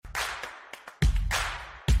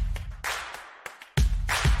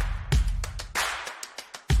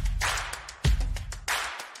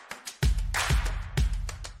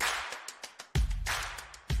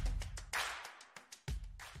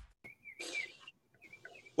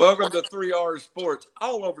Welcome to 3R Sports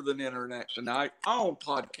all over the internet tonight on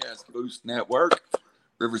Podcast Boost Network,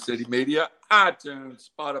 River City Media, iTunes,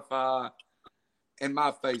 Spotify, and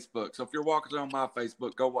my Facebook. So if you're watching on my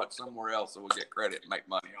Facebook, go watch somewhere else and we'll get credit and make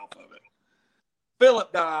money off of it.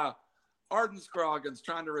 Philip Dye, Arden Scroggins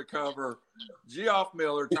trying to recover, Geoff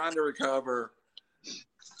Miller trying to recover.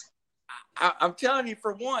 I'm telling you,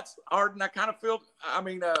 for once, Arden, I kind of feel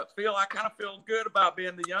good about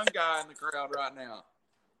being the young guy in the crowd right now.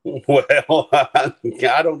 Well,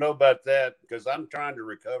 I don't know about that because I'm trying to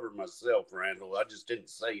recover myself, Randall. I just didn't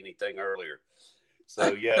say anything earlier.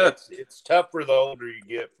 So, yeah, it's tougher the older you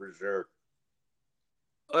get for sure.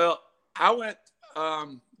 Well, I went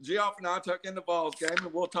Geoff and I took in the Vols game,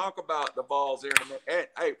 and we'll talk about the Vols here in a minute.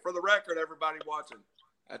 Hey, for the record, everybody watching,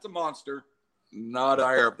 that's a monster, not a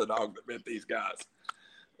hair of the dog that bit these guys.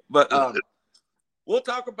 But we'll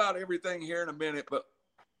talk about everything here in a minute. But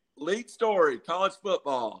lead story, college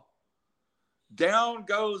football. Down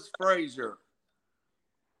goes Frazier.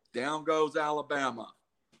 Down goes Alabama.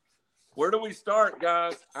 Where do we start,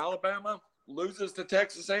 guys? Alabama loses to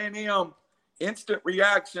Texas A&M. Instant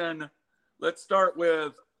reaction. Let's start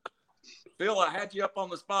with Phil. I had you up on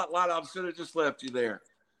the spotlight. I should have just left you there.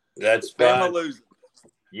 That's Bama fine. losing.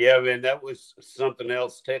 Yeah, man, that was something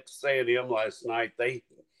else. Texas A&M last night, they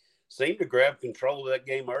seemed to grab control of that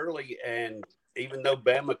game early, and even though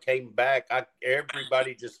Bama came back,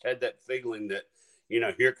 everybody just had that feeling that,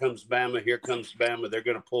 here comes Bama, they're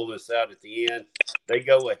going to pull this out at the end. They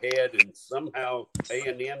go ahead, and somehow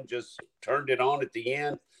A&M just turned it on at the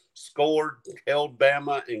end, scored, held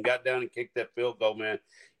Bama, and got down and kicked that field goal, man.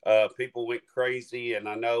 People went crazy, and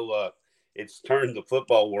I know it's turned the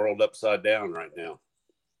football world upside down right now.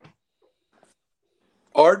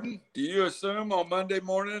 Arden, do you assume on Monday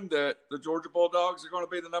morning that the Georgia Bulldogs are going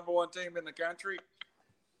to be the number one team in the country?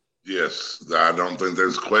 Yes, I don't think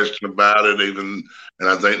there's a question about it. And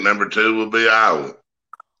I think number two will be Iowa.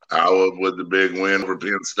 Iowa with the big win over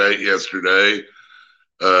Penn State yesterday.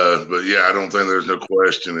 But yeah, I don't think there's no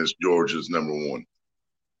question it's Georgia's number one.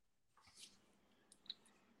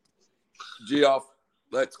 Geoff,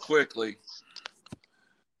 let's quickly.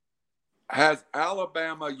 Has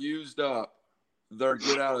Alabama used up their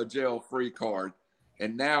get out of jail free card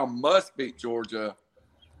and now must beat Georgia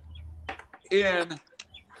in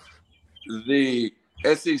the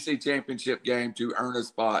SEC championship game to earn a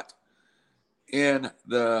spot in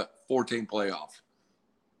the 14 playoff?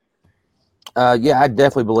 Yeah, I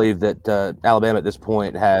definitely believe that Alabama at this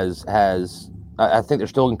point has. I think they're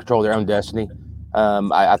still in control of their own destiny.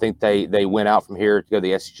 I think they went out from here to go to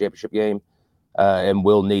the SEC championship game and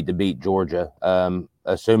will need to beat Georgia.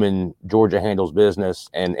 Assuming Georgia handles business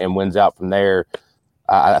and wins out from there,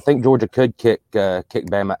 I think Georgia could kick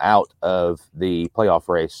Bama out of the playoff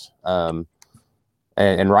race.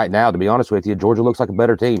 And right now, to be honest with you, Georgia looks like a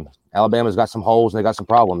better team. Alabama's got some holes and they got some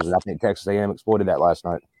problems, and I think Texas A&M exploited that last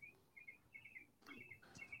night.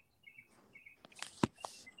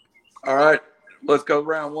 All right, let's go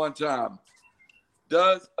round one time.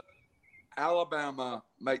 Does Alabama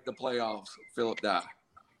make the playoffs, Philip Dye?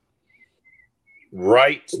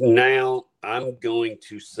 Right now, I'm going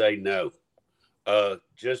to say no.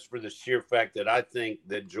 Just for the sheer fact that I think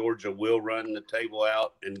that Georgia will run the table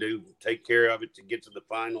out and take care of it to get to the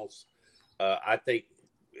finals. I think,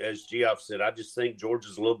 as Geoff said, I just think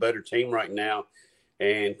Georgia's a little better team right now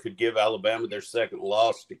and could give Alabama their second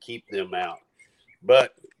loss to keep them out.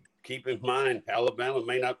 But keep in mind, Alabama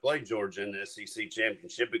may not play Georgia in the SEC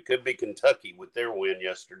championship. It could be Kentucky with their win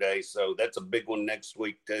yesterday. So that's a big one next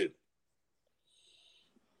week, too.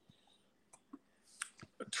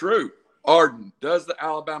 True. Arden, does the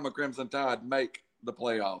Alabama Crimson Tide make the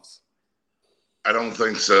playoffs? I don't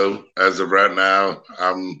think so. As of right now,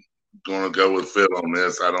 I'm going to go with Phil on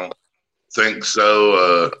this. I don't think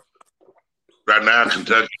so. Right now,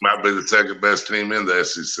 Kentucky might be the second best team in the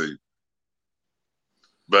SEC.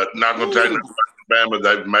 But not going to take nothing from Alabama.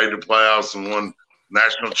 They've made the playoffs and won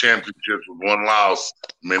national championships with one loss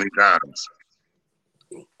many times.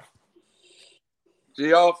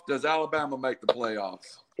 Geoff, does Alabama make the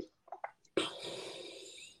playoffs?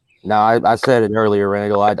 No, I said it earlier,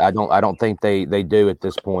 Randall. I don't think they do at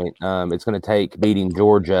this point. It's going to take beating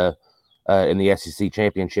Georgia in the SEC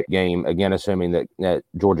championship game, again, assuming that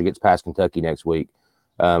Georgia gets past Kentucky next week.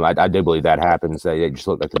 I do believe that happens. They just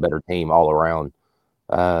look like the better team all around.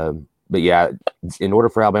 But yeah, in order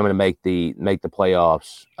for Alabama to make the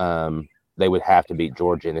playoffs, they would have to beat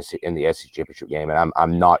Georgia in the SEC championship game, and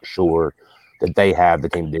I'm not sure that they have the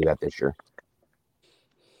team to do that this year.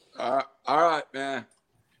 All right, man.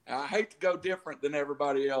 I hate to go different than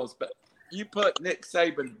everybody else, but you put Nick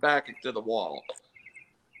Saban back into the wall.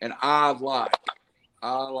 and I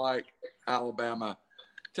like Alabama.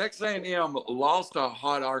 Texas A&M lost a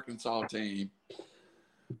hot Arkansas team.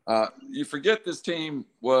 You forget this team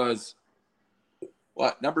was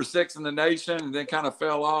number 6 in the nation, and then kind of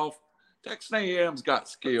fell off. Texas A&M's got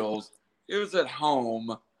skills. It was at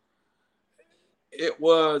home. It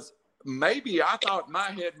was maybe, I thought in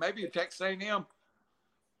my head, maybe Texas A&M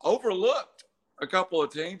overlooked a couple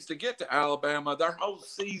of teams to get to Alabama. Their whole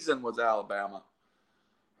season was Alabama.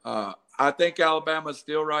 I think Alabama's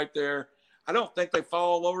still right there. I don't think they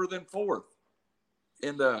fall lower than 4th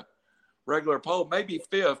in the regular poll, maybe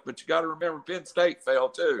 5th, but you got to remember Penn State fell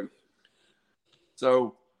too.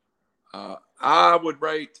 So I would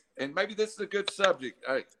rate, and maybe this is a good subject,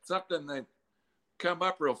 something that come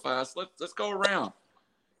up real fast. Let's go around.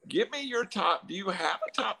 Give me your top. Do you have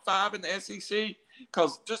a top 5 in the SEC?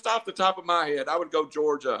 Because just off the top of my head, I would go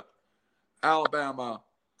Georgia, Alabama,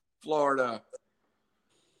 Florida.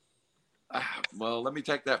 Well, let me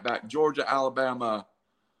take that back. Georgia, Alabama.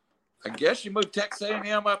 I guess you move Texas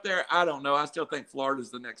A&M up there. I don't know. I still think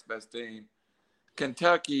Florida's the next best team.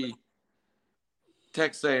 Kentucky,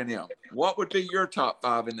 Texas A&M. What would be your top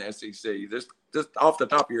 5 in the SEC? Just off the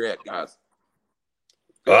top of your head, guys.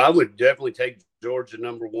 Well, I would definitely take Georgia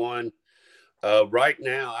number 1. Right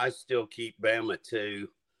now, I still keep Bama 2.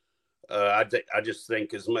 I just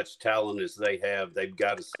think as much talent as they have, they've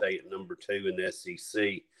got to stay at number 2 in the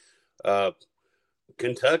SEC.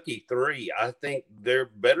 Kentucky 3. I think they're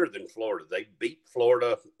better than Florida. They beat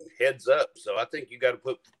Florida heads up. So I think you got to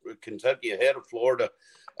put Kentucky ahead of Florida.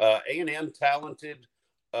 A&M talented.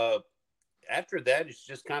 After that, it's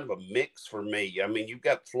just kind of a mix for me. I mean, you've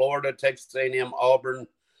got Florida, Texas A&M, Auburn,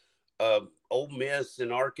 Ole Miss,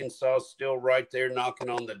 and Arkansas still right there knocking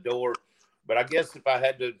on the door. But I guess if I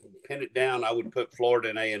had to pin it down, I would put Florida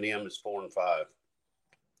and A&M as 4 and 5.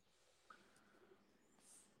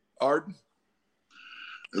 Arden?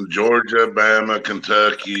 Georgia, Bama,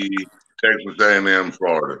 Kentucky, Texas A&M,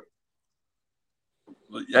 Florida.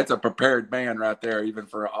 That's a prepared man right there, even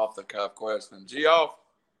for an off-the-cuff question. Geoff?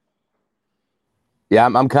 Yeah,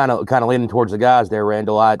 I'm kind of leaning towards the guys there,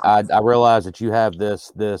 Randall. I realize that you have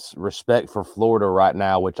this respect for Florida right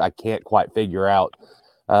now, which I can't quite figure out.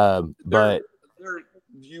 But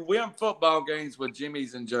you win football games with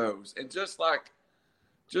Jimmys and Joes, and just like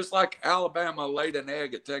Alabama laid an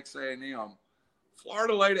egg at Texas A&M,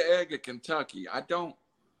 Florida laid an egg at Kentucky. I don't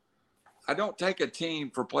take a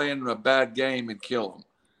team for playing a bad game and kill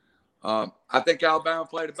them. I think Alabama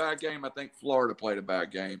played a bad game. I think Florida played a bad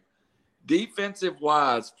game.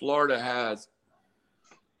 Defensive-wise, Florida has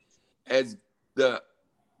there's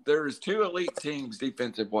 2 elite teams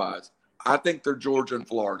defensive-wise. I think they're Georgia and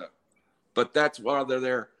Florida, but that's why they're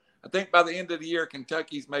there. I think by the end of the year,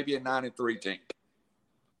 Kentucky's maybe a 9-3 team.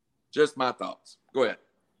 Just my thoughts. Go ahead.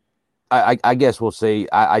 I guess we'll see.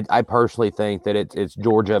 I personally think that it's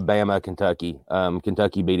Georgia, Bama, Kentucky.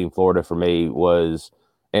 Kentucky beating Florida for me was,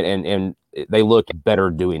 and they looked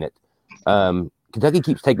better doing it. Kentucky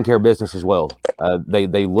keeps taking care of business as well.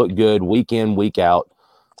 They look good week in, week out.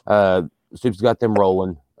 Stoops got them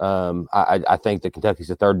rolling. I think that Kentucky's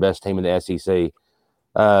the 3rd best team in the SEC.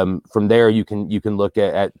 From there, you can look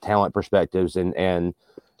at talent perspectives and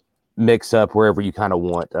mix up wherever you kind of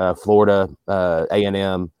want. Florida,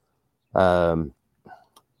 A&M,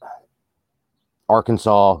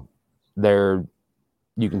 Arkansas.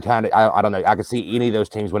 You can kind of I don't know. I can see any of those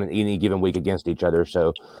teams winning any given week against each other.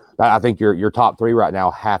 So I think your top 3 right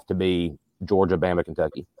now have to be Georgia, Bama,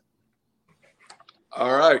 Kentucky.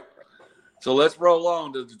 All right. So let's roll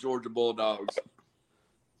on to the Georgia Bulldogs.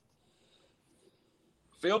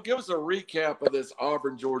 Phil, give us a recap of this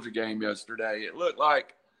Auburn-Georgia game yesterday. It looked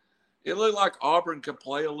like Auburn could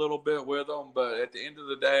play a little bit with them, but at the end of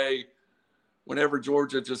the day, whenever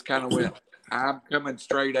Georgia just kind of went, I'm coming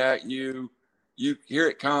straight at you. Here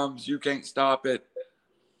it comes. You can't stop it.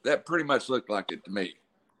 That pretty much looked like it to me.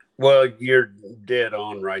 Well, you're dead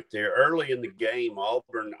on right there. Early in the game,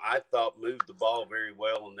 Auburn, I thought, moved the ball very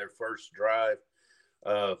well in their first drive.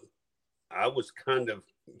 I was kind of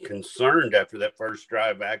concerned after that first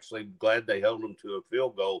drive. Actually, glad they held them to a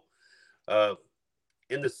field goal.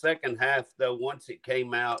 In the second half, though, once it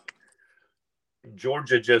came out,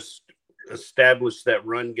 Georgia just established that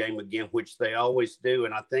run game again, which they always do.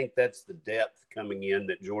 And I think that's the depth coming in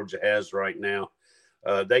that Georgia has right now.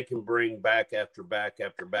 They can bring back after back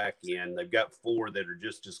after back in. They've got 4 that are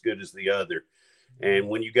just as good as the other. And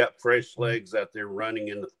when you got fresh legs out there running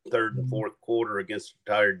in the 3rd and 4th quarter against a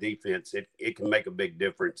tired defense, it can make a big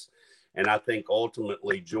difference. And I think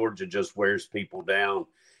ultimately Georgia just wears people down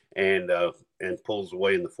and pulls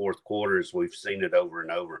away in the 4th quarter, as we've seen it over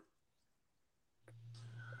and over.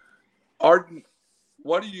 Arden,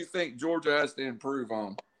 what do you think Georgia has to improve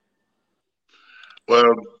on?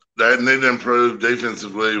 Well, they need to improve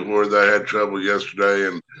defensively where they had trouble yesterday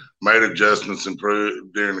and made adjustments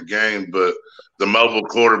improve during the game. But the mobile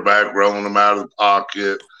quarterback rolling them out of the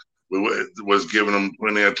pocket was giving them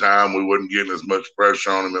plenty of time. We wasn't getting as much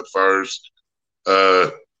pressure on them at first.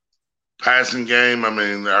 Passing game, I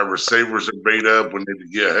mean, our receivers are beat up. We need to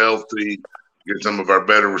get healthy, get some of our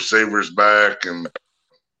better receivers back and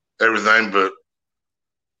everything. But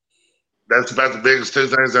that's about the biggest two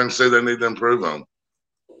things I can say they need to improve on.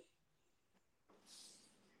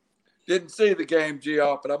 Didn't see the game,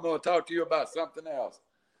 Geoff, but I'm going to talk to you about something else.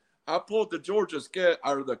 I pulled the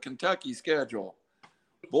the Kentucky schedule.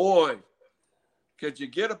 Boy, could you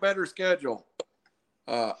get a better schedule?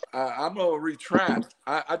 I'm going to retract.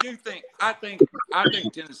 I think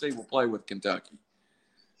Tennessee will play with Kentucky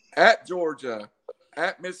at Georgia,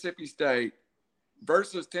 at Mississippi State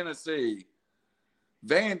versus Tennessee,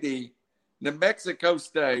 Vandy, New Mexico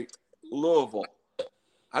State, Louisville.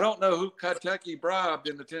 I don't know who Kentucky bribed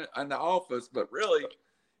in the office, but really,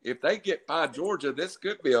 if they get by Georgia, this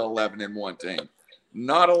could be an 11-1 team.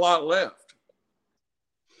 Not a lot left.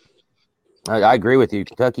 I agree with you.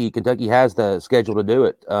 Kentucky has the schedule to do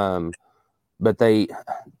it, but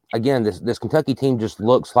this Kentucky team just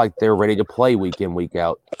looks like they're ready to play week in, week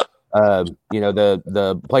out.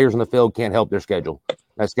 The players on the field can't help their schedule.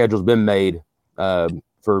 That schedule's been made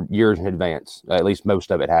for years in advance. At least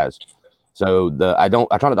most of it has. So I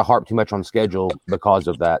try not to harp too much on schedule because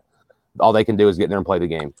of that. All they can do is get in there and play the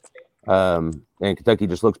game. And Kentucky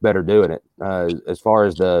just looks better doing it. As far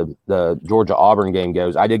as the Georgia-Auburn game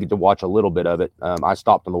goes, I did get to watch a little bit of it. I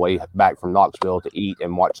stopped on the way back from Knoxville to eat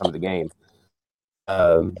and watch some of the game.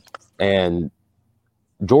 And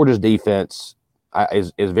Georgia's defense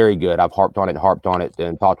is very good. I've harped on it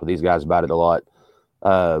and talked with these guys about it a lot.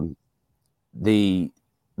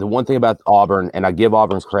 The one thing about Auburn, and I give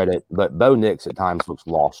Auburn credit, but Bo Nix at times looks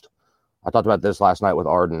lost. I talked about this last night with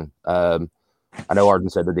Arden. I know Arden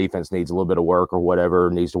said the defense needs a little bit of work or whatever,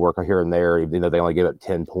 needs to work here and there, even though they only give up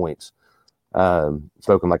 10 points.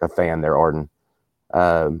 Spoken like a fan there, Arden.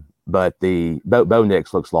 But Bo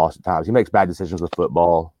Nix looks lost at times. He makes bad decisions with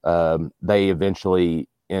football. They eventually,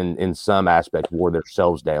 in some aspect, wore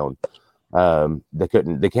themselves down.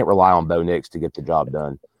 They can't rely on Bo Nix to get the job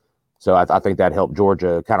done. So I think that helped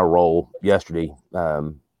Georgia kind of roll yesterday.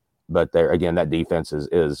 But there again, that defense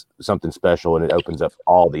is something special, and it opens up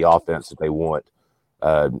all the offense that they want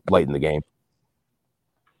late in the game.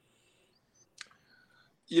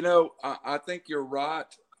 I think you're right.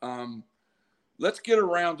 Let's get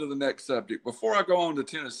around to the next subject. Before I go on to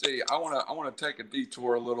Tennessee, I want to take a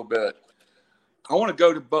detour a little bit. I want to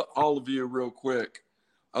go to all of you real quick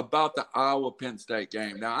about the Iowa-Penn State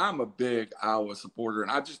game. Now, I'm a big Iowa supporter,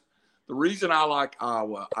 and the reason I like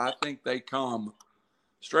Iowa, I think they come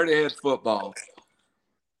straight ahead football.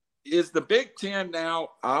 Is the Big Ten now,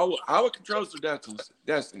 Iowa controls their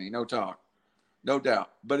destiny, no doubt.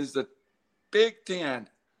 But is the Big Ten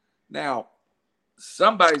now,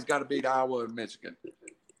 somebody's got to beat Iowa and Michigan.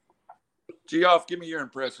 Geoff, give me your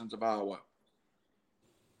impressions of Iowa.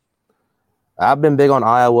 I've been big on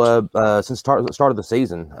Iowa since the start of the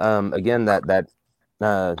season. Again, that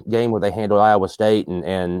game where they handled Iowa State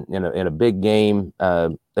and in a big game,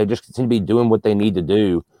 they just seem to be doing what they need to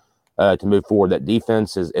do to move forward. That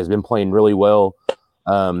defense has been playing really well.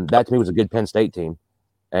 That to me was a good Penn State team,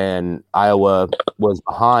 and Iowa was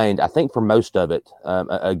behind, I think, for most of it.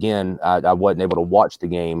 Again, I wasn't able to watch the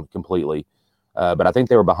game completely, but I think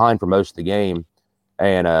they were behind for most of the game,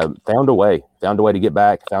 and found a way to get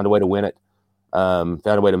back, found a way to win it. Found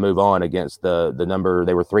a way to move on against the number.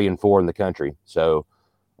 They were 3-4 in the country. So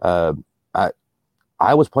I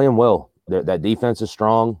was playing well. That defense is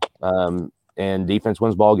strong, and defense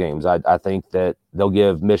wins ball games. I think that they'll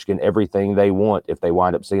give Michigan everything they want if they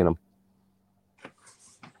wind up seeing them.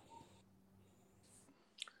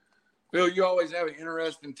 Bill, you always have an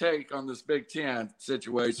interesting take on this Big Ten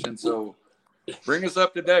situation, so bring us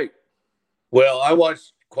up to date. Well, I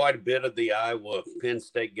watched quite a bit of the Iowa-Penn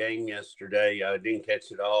State game yesterday. I didn't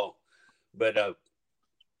catch it all, but the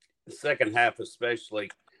second half especially.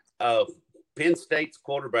 Penn State's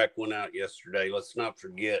quarterback went out yesterday, let's not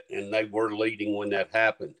forget, and they were leading when that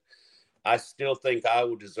happened. I still think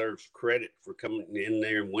Iowa deserves credit for coming in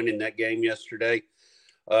there and winning that game yesterday.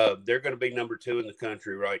 They're going to be number 2 in the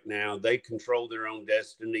country right now. They control their own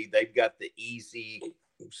destiny. They've got the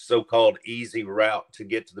so-called easy route to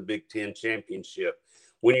get to the Big Ten championship.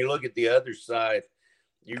 When you look at the other side,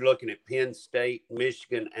 you're looking at Penn State,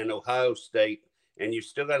 Michigan, and Ohio State, and you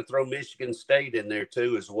still got to throw Michigan State in there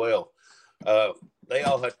too as well. they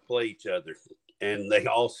all have to play each other, and they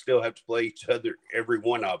all still have to play each other, every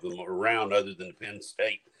one of them around other than Penn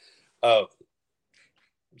State.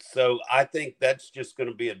 So I think that's just going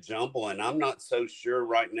to be a jumble, and I'm not so sure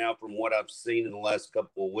right now from what I've seen in the last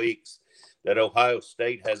couple of weeks that Ohio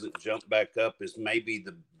State hasn't jumped back up as maybe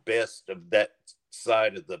the best of that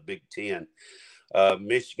side of the Big Ten.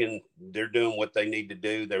 Michigan, they're doing what they need to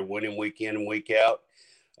do. They're winning week in and week out.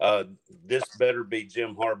 This better be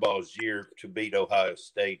Jim Harbaugh's year to beat Ohio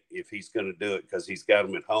State if he's going to do it, because he's got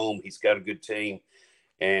them at home. He's got a good team,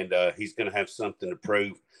 and he's going to have something to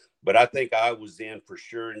prove. But I think I was in for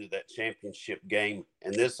sure into that championship game.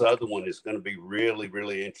 And this other one is going to be really,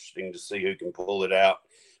 really interesting to see who can pull it out.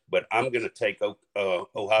 But I'm going to take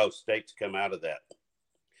Ohio State to come out of that.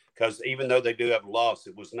 Because even though they do have a loss,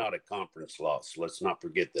 it was not a conference loss. Let's not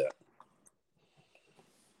forget that.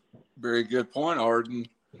 Very good point, Arden.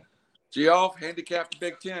 Geoff, handicap the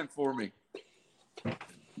Big Ten for me.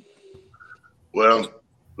 Well,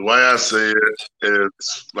 the way I see it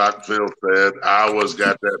is, like Phil said, Iowa's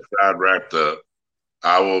got that side wrapped up.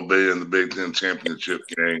 Iowa will be in the Big Ten championship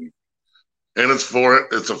game. And it's a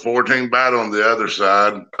 4-team battle on the other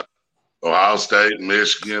side. Ohio State,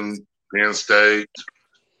 Michigan, Penn State,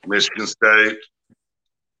 Michigan State.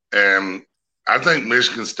 And I think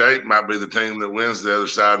Michigan State might be the team that wins the other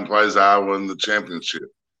side and plays Iowa in the championship.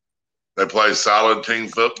 They play solid team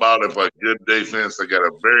football. They play good defense. They got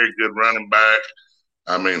a very good running back.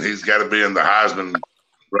 I mean, he's got to be in the Heisman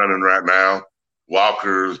running right now.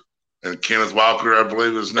 Walker and Kenneth Walker, I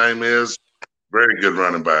believe his name is. Very good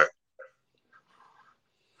running back.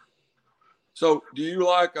 So do you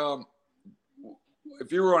like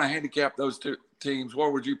if you were going to handicap those two teams, where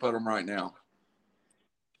would you put them right now?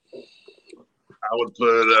 I would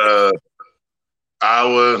put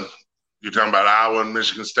Iowa. You're talking about Iowa and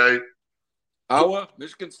Michigan State? Iowa,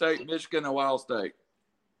 Michigan State, Michigan, Ohio State.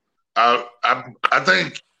 I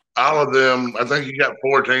think all of them. I think you got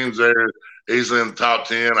 4 teams there easily in the top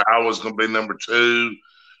 10. Iowa's going to be number 2.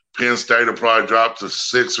 Penn State will probably drop to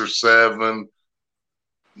 6 or 7.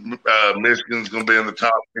 Michigan's going to be in the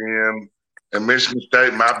top 10, and Michigan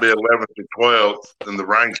State might be 11th or 12th in the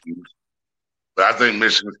rankings. But I think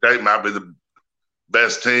Michigan State might be the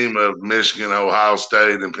best team of Michigan, Ohio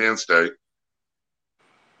State, and Penn State.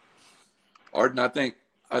 Arden, I think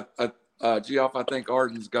Geoff, I think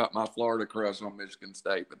Arden's got my Florida crush on Michigan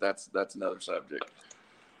State, but that's another subject.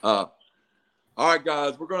 All right,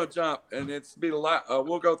 guys, we're going to jump, and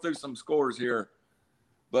we'll go through some scores here.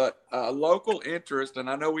 But local interest, and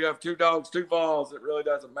I know we have 2 dogs, 2 balls. It really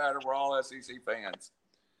doesn't matter. We're all SEC fans.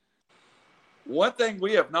 One thing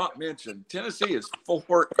we have not mentioned, Tennessee is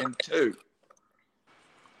 4-2.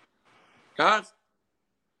 Guys,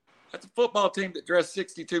 that's a football team that dressed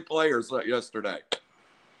 62 players yesterday.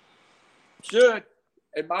 Should,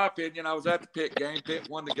 in my opinion, I was at the Pitt game. Pitt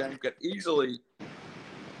won the game. Could easily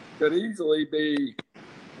be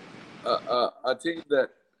a team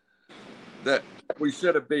that we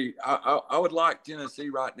should have beat. I would like Tennessee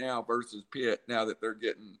right now versus Pitt now that they're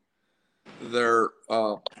getting their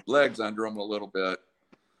legs under them a little bit.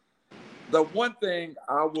 The one thing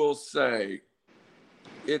I will say,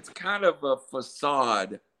 it's kind of a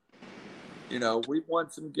facade. You know, we've won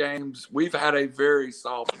some games. We've had a very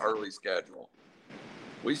soft early schedule.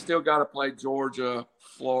 We still got to play Georgia,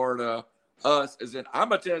 Florida, us.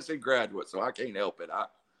 I'm a Tennessee graduate, so I can't help it.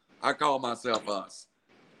 I call myself us.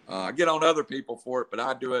 I get on other people for it, but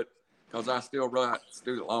I do it because I still write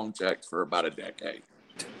student loan checks for about a decade.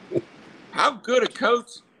 How good a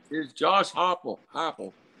coach is Josh Heupel?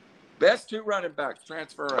 Best 2 running backs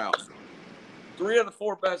transfer out. 3 of the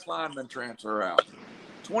 4 best linemen transfer out.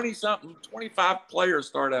 20-something, 25 players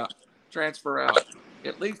start out, transfer out.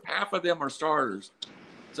 At least half of them are starters.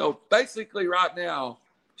 So basically right now,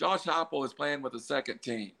 Josh Heupel is playing with the second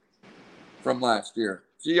team from last year.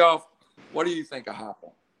 Geoff, what do you think of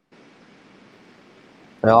Heupel?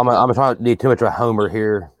 Well, I'm trying to be too much of a homer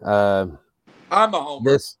here. I'm a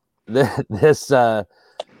homer.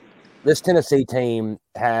 This Tennessee team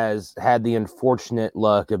has had the unfortunate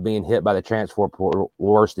luck of being hit by the transfer portal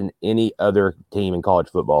worse than any other team in college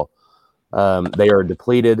football. They are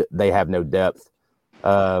depleted. They have no depth.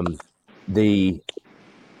 For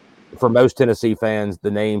most Tennessee fans,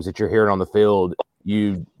 the names that you're hearing on the field,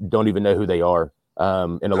 you don't even know who they are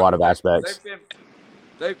in a lot of aspects.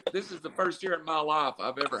 This is the first year in my life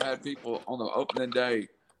I've ever had people on the opening day.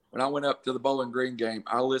 When I went up to the Bowling Green game,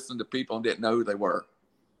 I listened to people and didn't know who they were.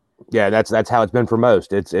 Yeah, that's how it's been for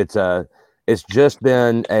most. It's just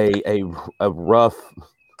been a rough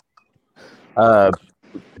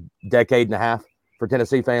decade and a half for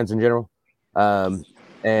Tennessee fans in general.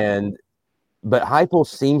 And but Heupel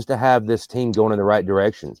seems to have this team going in the right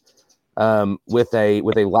direction. With a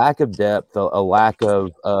lack of depth, a lack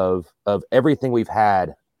of everything we've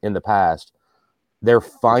had in the past, they're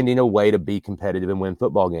finding a way to be competitive and win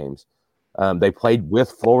football games. They played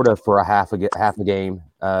with Florida for a half a game.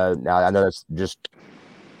 Now I know that's just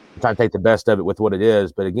trying to take the best of it with what it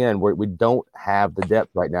is, but again, we don't have the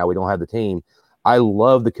depth right now. We don't have the team. I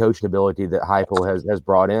love the coaching ability that Heupel has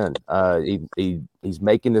brought in. He's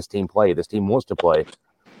making this team play. This team wants to play.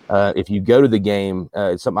 If you go to the game,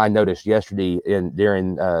 something I noticed yesterday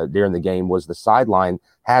during the game was the sideline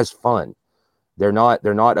has fun. They're not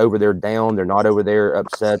over there down. They're not over there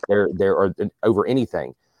upset. They're over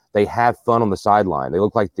anything. They have fun on the sideline. They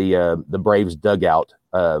look like the Braves dugout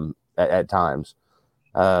at times.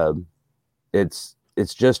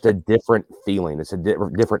 It's just a different feeling. It's a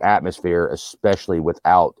different atmosphere, especially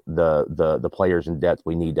without the players in depth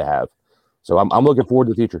we need to have. So I'm looking forward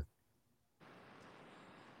to the future.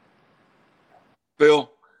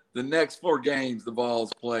 Bill, the next 4 games the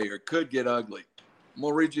Vols play or could get ugly. I'm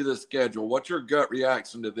going to read you the schedule. What's your gut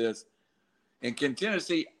reaction to this? And can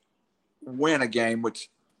Tennessee win a game, which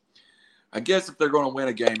I guess if they're going to win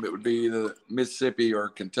a game, it would be either Mississippi or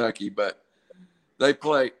Kentucky. But they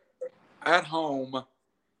play at home,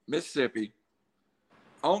 Mississippi,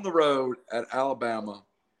 on the road at Alabama,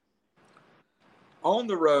 on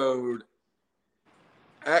the road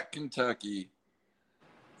at Kentucky,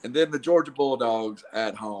 and then the Georgia Bulldogs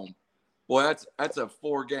at home. Well, that's a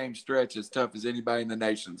 4-game stretch as tough as anybody in the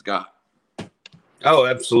nation's got. Oh,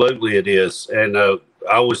 absolutely it is. And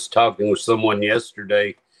I was talking with someone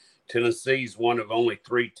yesterday. Tennessee's one of only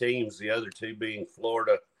 3 teams, the other 2 being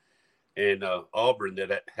Florida and Auburn,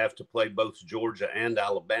 that have to play both Georgia and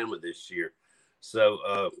Alabama this year.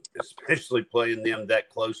 So especially playing them that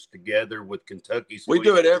close together with Kentucky. We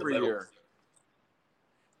do it every year.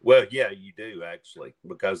 Well, yeah, you do actually,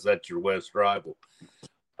 because that's your West rival.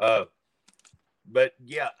 But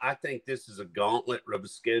yeah, I think this is a gauntlet of a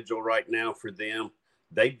schedule right now for them.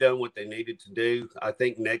 They've done what they needed to do. I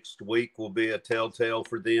think next week will be a telltale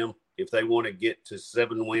for them. If they want to get to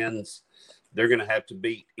 7 wins, they're going to have to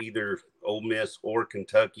beat either Ole Miss or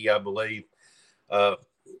Kentucky, I believe,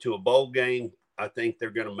 to a bowl game. I think they're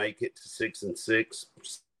going to make it to 6-6.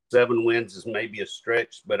 7 wins is maybe a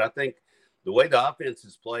stretch, but I think the way the offense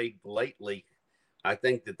has played lately, I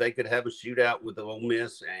think that they could have a shootout with Ole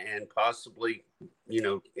Miss and possibly,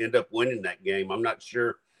 end up winning that game. I'm not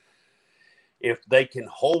sure if they can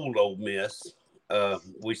hold Ole Miss.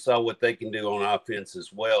 We saw what they can do on offense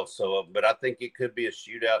as well. So, but I think it could be a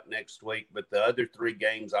shootout next week. But the other 3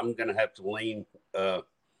 games, I'm going to have to lean to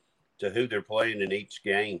who they're playing in each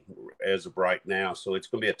game as of right now. So it's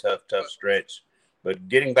going to be a tough stretch. But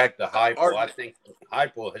getting back to Heupel, I think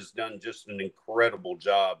Heupel has done just an incredible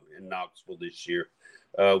job in Knoxville this year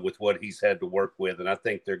with what he's had to work with. And I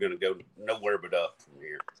think they're going to go nowhere but up from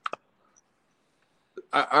here.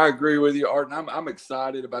 I agree with you, Art. And I'm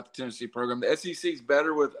excited about the Tennessee program. The SEC is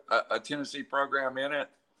better with a Tennessee program in it.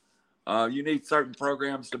 You need certain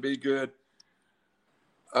programs to be good.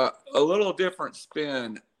 A little different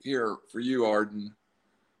spin here for you, Arden.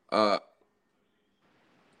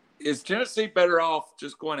 Is Tennessee better off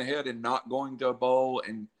just going ahead and not going to a bowl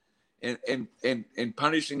and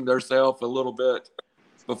punishing themselves a little bit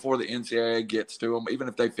before the NCAA gets to them, even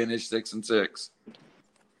if they finish 6-6?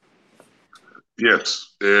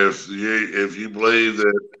 Yes. If you believe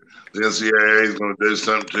that the NCAA is going to do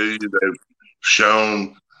something to you, they've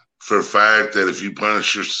shown for a fact that if you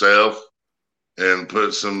punish yourself and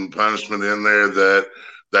put some punishment in there, that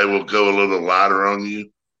they will go a little lighter on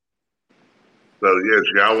you. So, yes,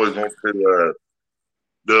 you always want to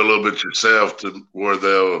do a little bit yourself to where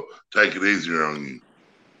they'll take it easier on you.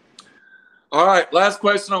 All right, last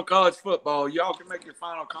question on college football. Y'all can make your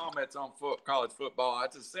final comments on college football.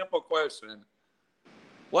 It's a simple question.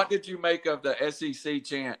 What did you make of the SEC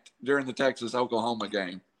chant during the Texas-Oklahoma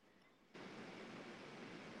game?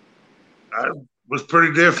 I was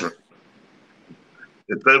pretty different.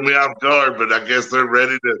 It threw me off guard, but I guess they're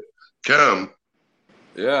ready to come.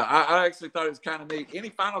 Yeah, I actually thought it was kind of neat. Any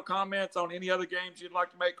final comments on any other games you'd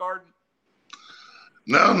like to make, Arden?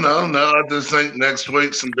 No. I just think next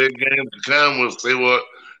week some big games to come. We'll see what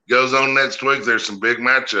goes on next week. There's some big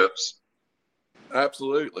matchups.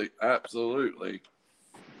 Absolutely.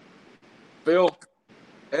 Phil,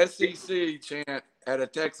 SEC chant at a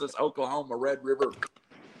Texas-Oklahoma Red River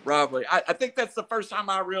rivalry. I think that's the first time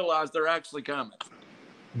I realized they're actually coming.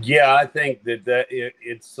 Yeah, I think that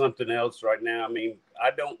it's something else right now. I mean,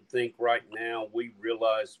 I don't think right now we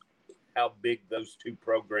realize how big those 2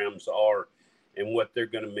 programs are and what they're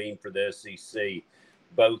going to mean for the SEC.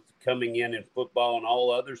 both coming in football and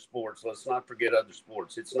all other sports. Let's not forget other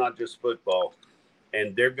sports. It's not just football.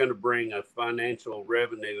 And they're going to bring a financial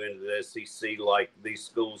revenue into the SEC like these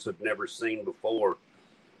schools have never seen before.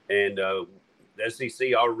 And the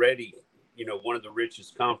SEC already, one of the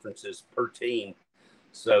richest conferences per team.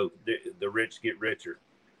 So the rich get richer.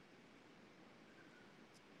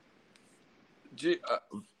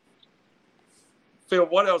 Phil,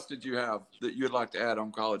 what else did you have that you'd like to add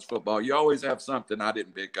on college football? You always have something I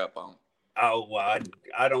didn't pick up on. Oh,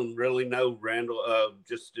 I don't really know, Randall.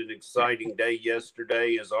 Just an exciting day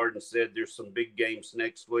yesterday. As Arden said, there's some big games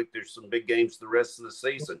next week. There's some big games the rest of the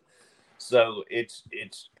season. So it's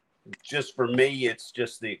just for me, it's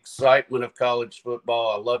just the excitement of college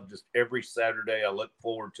football. I love just every Saturday. I look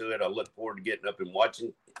forward to it. I look forward to getting up and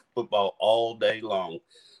watching football all day long.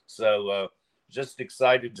 So just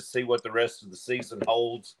excited to see what the rest of the season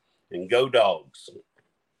holds, and go Dogs.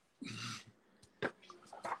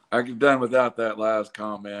 I could have done without that last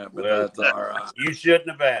comment, but that's all right. You shouldn't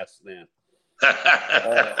have asked then.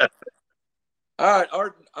 All right,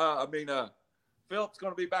 Arden. Philip's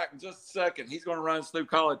going to be back in just a second. He's going to run us through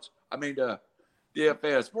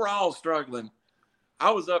DFS. We're all struggling.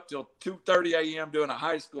 I was up till 2:30 a.m. doing a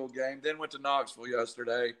high school game, then went to Knoxville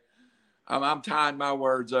yesterday. I'm tying my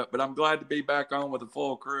words up, but I'm glad to be back on with a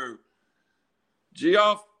full crew.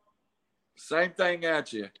 Geoff, same thing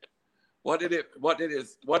at you. What did it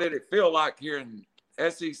feel like here in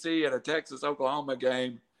SEC at a Texas-Oklahoma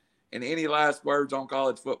game? And any last words on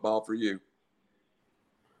college football for you?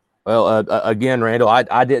 Well, again, Randall,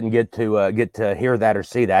 I didn't get to hear that or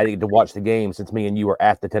see that. I didn't get to watch the game since me and you were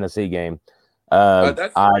at the Tennessee game.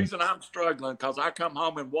 That's the reason I'm struggling, because I come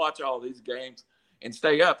home and watch all these games and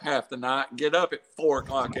stay up half the night and get up at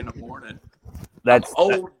 4:00 in the morning. That's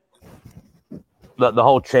old. The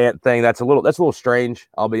whole chant thing, that's a little strange,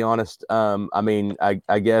 I'll be honest.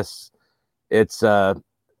 I guess it's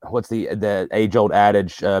what's the age-old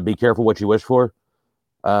adage, be careful what you wish for.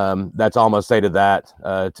 That's all I'm gonna say to that,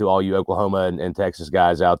 to all you Oklahoma and Texas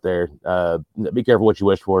guys out there. Be careful what you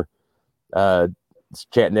wish for.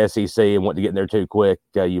 Chanting SEC and wanting to get in there too quick,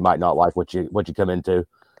 you might not like what you come into.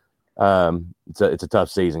 It's a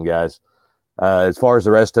tough season, guys. As far as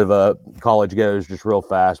the rest of college goes, just real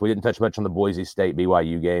fast, we didn't touch much on the Boise State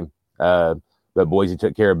BYU game, but Boise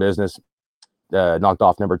took care of business, knocked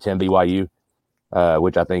off number 10 BYU,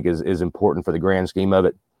 which I think is important for the grand scheme of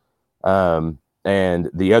it. And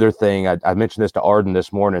the other thing, I mentioned this to Arden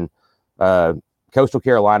this morning, Coastal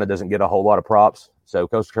Carolina doesn't get a whole lot of props, so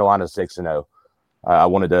Coastal Carolina is 6-0. I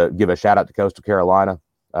wanted to give a shout out to Coastal Carolina.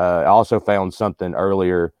 I also found something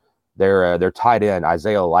earlier. Their tight end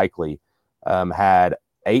Isaiah Likely had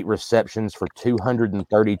 8 receptions for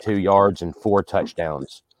 232 yards and 4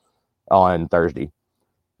 touchdowns on Thursday.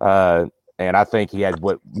 And I think he had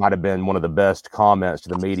what might have been one of the best comments to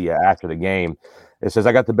the media after the game. It says,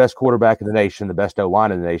 "I got the best quarterback in the nation, the best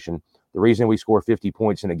O-line in the nation. The reason we score 50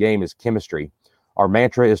 points in a game is chemistry. Our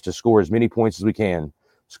mantra is to score as many points as we can.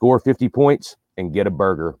 Score 50 points and get a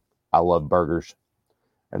burger. I love burgers."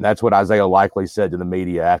 And that's what Isaiah Likely said to the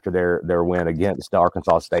media after their win against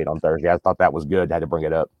Arkansas State on Thursday. I thought that was good. I had to bring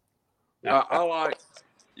it up. I like,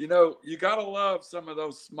 you got to love some of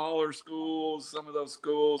those smaller schools, some of those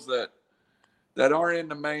schools that aren't in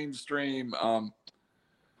the mainstream.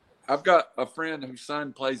 I've got a friend whose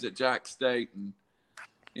son plays at Jack State, and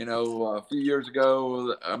a few years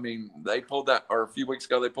ago, they pulled that, or a few weeks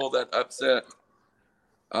ago, they pulled that upset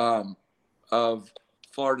of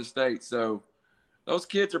Florida State. So those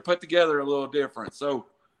kids are put together a little different. So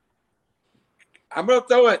I'm going to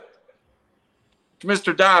throw it to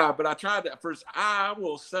Mr. Dye, but I tried that first. I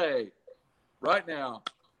will say right now,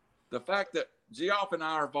 the fact that Geoff and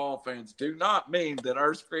I are Vol fans do not mean that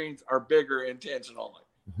our screens are bigger intentionally.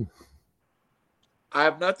 I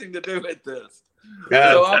have nothing to do with this.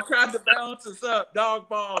 So I'm trying to balance this up. Dog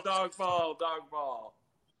ball, dog ball, dog ball.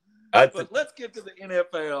 But let's get to the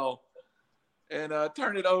NFL and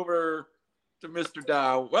turn it over to Mr.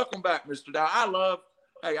 Dye. Welcome back, Mr. Dye.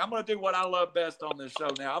 I'm going to do what I love best on this show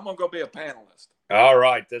now. I'm going to go be a panelist. All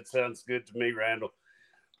right. That sounds good to me, Randall.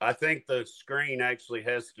 I think the screen actually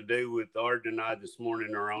has to do with Arden and I this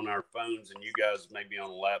morning are on our phones, and you guys may be on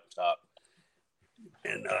a laptop.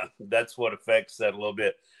 And that's what affects that a little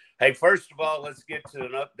bit. Hey, first of all, let's get to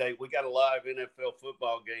an update. We got a live NFL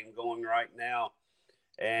football game going right now,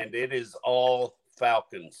 and it is all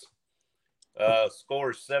Falcons.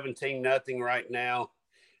 Score is 17-0 right now.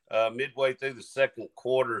 Midway through the second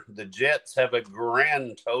quarter, the Jets have a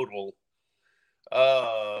grand total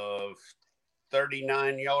of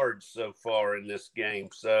 39 yards so far in this game.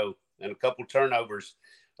 So, and a couple turnovers.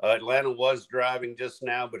 Atlanta was driving just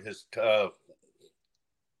now, but his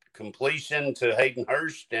completion to Hayden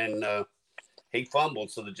Hurst, and he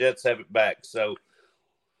fumbled, so the Jets have it back. So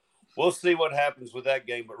we'll see what happens with that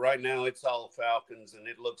game. But right now it's all Falcons, and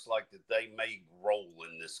it looks like that they may roll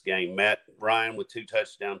in this game. Matt Ryan with 2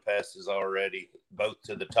 touchdown passes already, both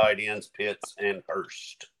to the tight ends, Pitts and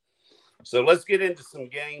Hurst. So let's get into some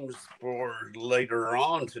games for later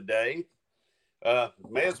on today.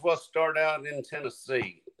 May as well start out in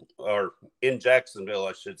Tennessee, or in Jacksonville,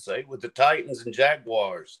 I should say, with the Titans and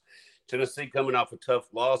Jaguars. Tennessee coming off a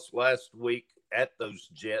tough loss last week at those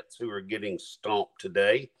Jets, who are getting stomped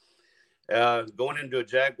today. Going into a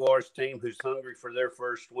Jaguars team who's hungry for their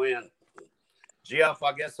first win. Geoff,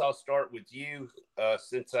 I guess I'll start with you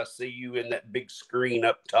since I see you in that big screen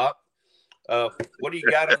up top. What do you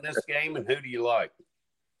got on this game, and who do you like?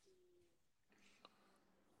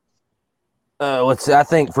 Let's see. I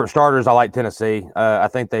think for starters, I like Tennessee. I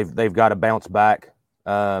think they've got to bounce back.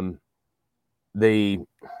 The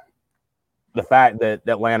fact that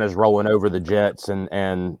Atlanta's rolling over the Jets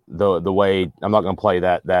and the way, I'm not going to play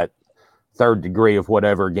that third degree of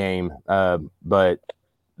whatever game, but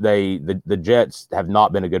the Jets have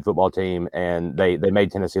not been a good football team, and they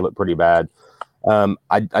made Tennessee look pretty bad.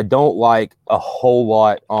 I don't like a whole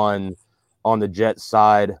lot on the Jets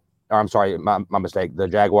side. Or I'm sorry, my mistake. The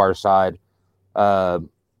Jaguars side.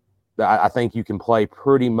 I think you can play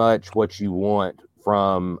pretty much what you want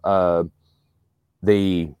from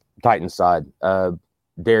the Titans side.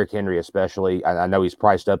 Derrick Henry, especially. I know he's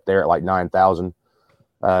priced up there at like 9,000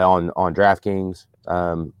 on DraftKings,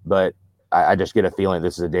 but I just get a feeling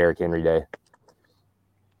this is a Derrick Henry day.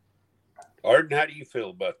 Arden, how do you feel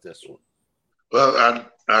about this one? Well,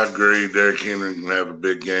 I agree. Derrick Henry can have a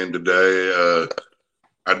big game today.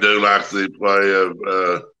 I do like the play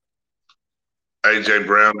of A.J.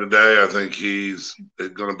 Brown today. I think he's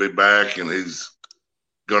going to be back, and he's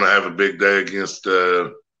going to have a big day against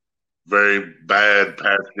a very bad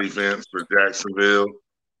pass defense for Jacksonville.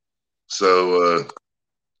 So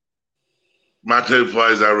my 2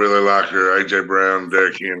 plays I really like are A.J. Brown and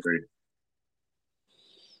Derrick Henry.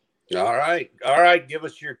 All right. Give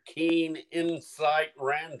us your keen insight,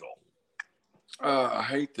 Randall. I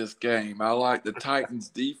hate this game. I like the Titans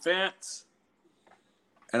defense,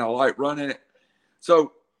 and I like running it.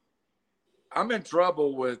 So I'm in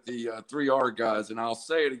trouble with the 3R guys, and I'll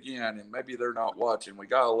say it again, and maybe they're not watching. We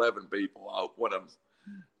got 11 people. One of them's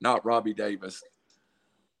not Robbie Davis.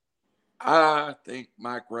 I think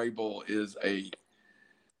Mike Rabel is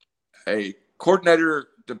a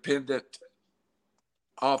coordinator-dependent,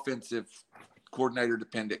 offensive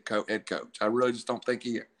coordinator-dependent head coach. I really just don't think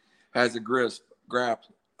he has a grasp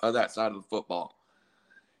of that side of the football.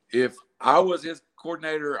 If I was his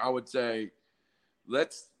coordinator, I would say,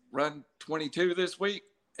 let's run 22 this week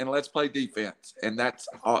and let's play defense. And that's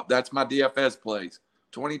my DFS plays,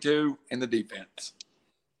 22 in the defense.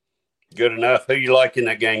 Good enough. Who you like in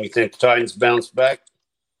that game? You think the Titans bounce back?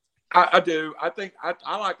 I do. I think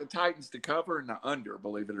I like the Titans to cover and the under,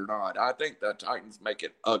 believe it or not. I think the Titans make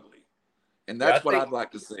it ugly. And that's what I'd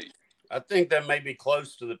like to see. I think that may be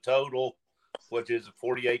close to the total, which is a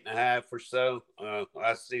 48.5 or so.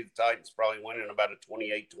 I see the Titans probably winning about a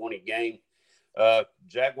 28-20 game.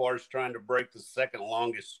 Jaguars trying to break the second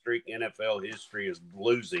longest streak in NFL history is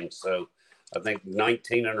losing. So I think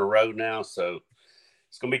 19 in a row now. So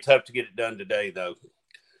it's going to be tough to get it done today, though.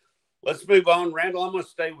 Let's move on. Randall, I'm going to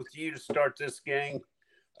stay with you to start this game.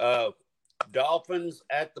 Dolphins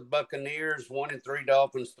at the Buccaneers, 1-3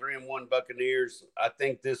 Dolphins, 3-1 Buccaneers. I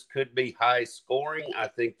think this could be high scoring. I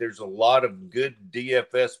think there's a lot of good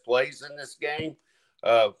DFS plays in this game.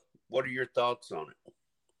 What are your thoughts on it?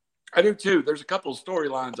 I do too. There's a couple of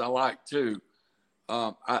storylines I like too.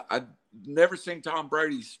 I've never seen Tom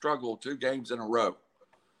Brady struggle 2 games in a row.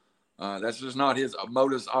 That's just not his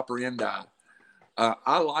modus operandi.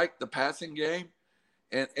 I like the passing game.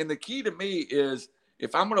 And the key to me is,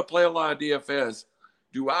 if I'm going to play a lot of DFS,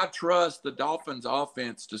 do I trust the Dolphins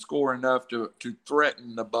offense to score enough to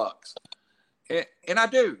threaten the Bucs? And I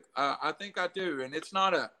do. I think I do. And it's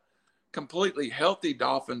not a completely healthy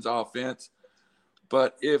Dolphins offense,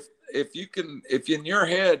 but if in your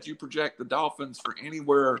head you project the Dolphins for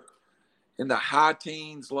anywhere in the high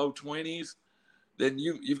teens, low 20s, then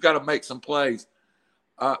you've got to make some plays.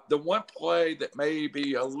 The one play that may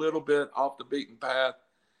be a little bit off the beaten path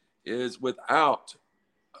is without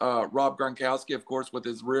Rob Gronkowski, of course, with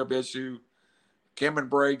his rib issue. Cameron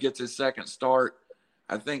Brate gets his second start.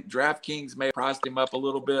 I think DraftKings may have priced him up a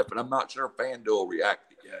little bit, but I'm not sure FanDuel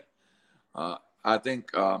reacted yet. I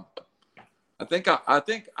think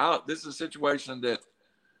this is a situation that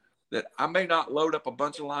that I may not load up a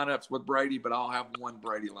bunch of lineups with Brady, but I'll have one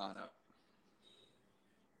Brady lineup.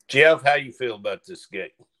 Jeff, how you feel about this game?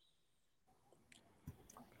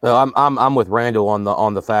 Well, I'm with Randall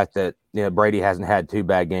on the fact that Brady hasn't had 2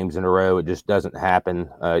 bad games in a row. It just doesn't happen.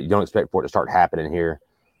 You don't expect for it to start happening here.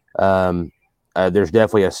 There's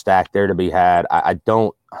definitely a stack there to be had. I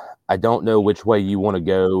don't know which way you want to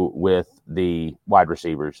go with the wide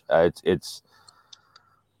receivers. It's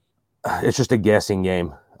just a guessing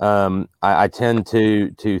game. I tend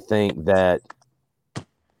to think that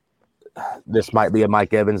this might be a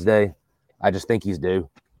Mike Evans day. I just think he's due.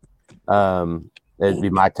 That'd be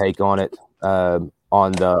my take on it.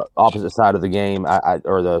 On the opposite side of the game,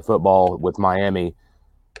 or the football with Miami,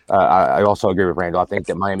 I also agree with Randall. I think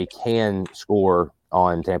that Miami can score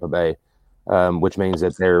on Tampa Bay, which means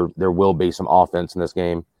that there will be some offense in this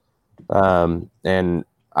game. And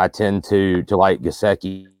I tend to like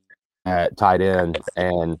Gesicki at tight end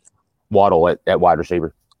and Waddle at wide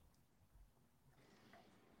receiver.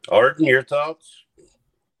 Arden, your thoughts?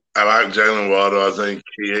 I like Jalen Waddle. I think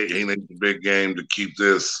he needs a big game to keep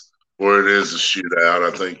this where it is a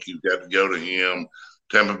shootout. I think you've got to go to him.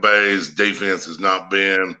 Tampa Bay's defense has not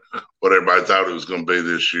been what everybody thought it was going to be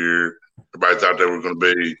this year. Everybody thought they were going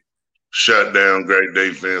to be shut down, great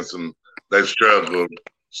defense, and they've struggled,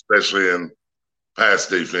 especially in pass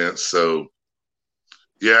defense. So,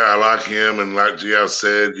 yeah, I like him. And like G.L.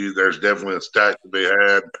 said, there's definitely a stack to be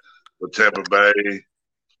had with Tampa Bay.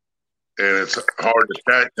 And it's hard to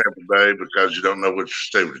stack Tampa Bay because you don't know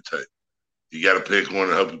which receiver to take. You got to pick one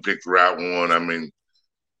and hope you pick the right one. I mean,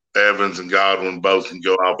 Evans and Godwin both can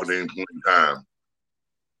go off at any point in time.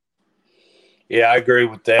 Yeah, I agree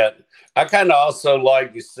with that. I kind of also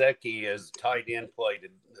like Gesicki as tight end play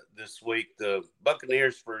this week. The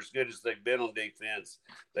Buccaneers, for as good as they've been on defense,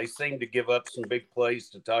 they seem to give up some big plays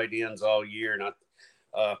to tight ends all year, and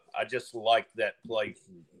I just like that play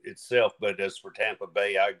itself. But as for Tampa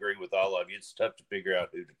Bay, I agree with all of you. It's tough to figure out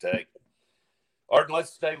who to take. Arden,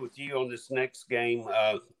 let's stay with you on this next game.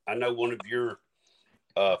 I know one of your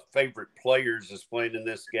favorite players is playing in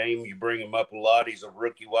this game. You bring him up a lot. He's a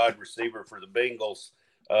rookie wide receiver for the Bengals.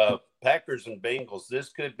 Packers and Bengals, this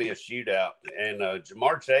could be a shootout. And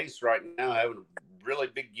Jamar Chase right now having a really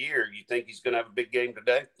big year. You think he's going to have a big game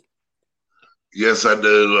today? Yes, I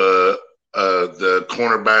do. The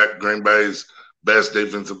cornerback, Green Bay's best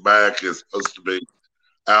defensive back, is supposed to be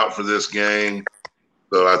out for this game.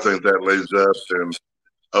 So I think that leaves up and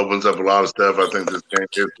opens up a lot of stuff. I think this game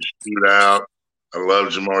is a shootout. I love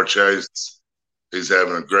Jamar Chase. He's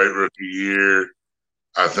having a great rookie year.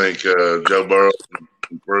 I think Joe Burrow is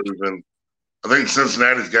improving. I think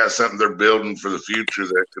Cincinnati's got something they're building for the future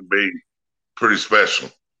that could be pretty special.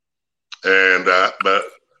 And but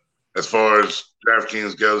as far as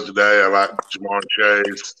DraftKings goes today, I like Jamar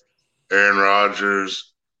Chase, Aaron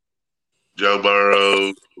Rodgers, Joe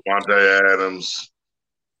Burrow, Devontae Adams.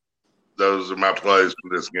 Those are my plays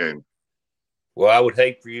for this game. Well, I would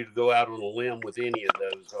hate for you to go out on a limb with any of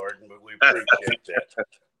those, Arden, but we appreciate that.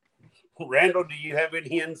 Randall, do you have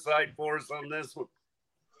any insight for us on this one?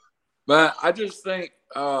 But I just think,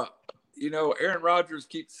 Aaron Rodgers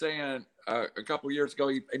keeps saying a couple of years ago,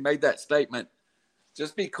 he made that statement,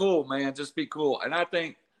 just be cool, man, just be cool. And I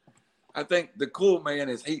think the cool man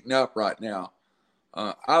is heating up right now.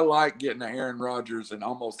 I like getting Aaron Rodgers in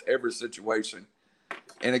almost every situation.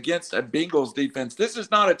 And against a Bengals defense, this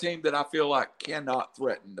is not a team that I feel like cannot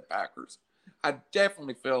threaten the Packers. I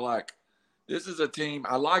definitely feel like this is a team.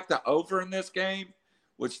 I like the over in this game,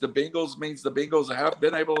 which the Bengals means the Bengals have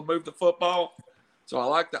been able to move the football. So I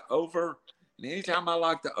like the over. And anytime I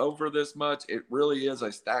like the over this much, it really is a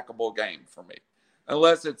stackable game for me.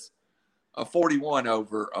 Unless it's a 41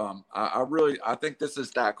 over. I think this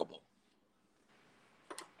is stackable.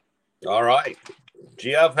 All right.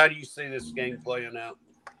 Geoff, how do you see this game playing out?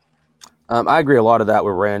 I agree a lot of that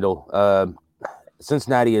with Randall.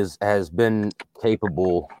 Cincinnati has been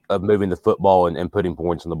capable of moving the football and putting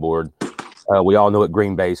points on the board. We all know what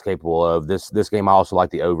Green Bay is capable of. This game, I also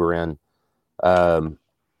like the over in.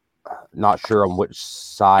 Not sure on which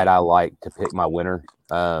side I like to pick my winner,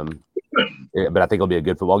 but I think it'll be a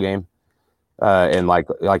good football game. And like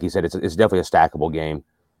you said, it's definitely a stackable game.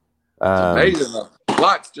 It's amazing. The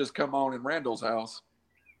lights just come on in Randall's house.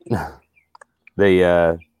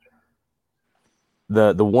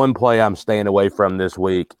 The one play I'm staying away from this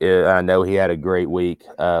week, I know he had a great week,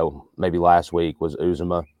 maybe last week, was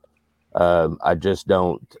Uzomah.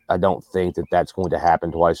 I don't think that's going to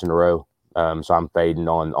happen twice in a row. So I'm fading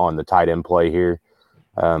on the tight end play here.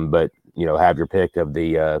 But have your pick of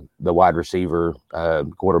the wide receiver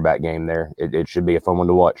quarterback game there. It should be a fun one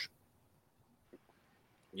to watch.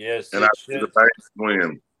 Yes, and I it see the should. Bengals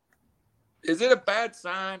win. Is it a bad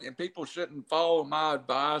sign and people shouldn't follow my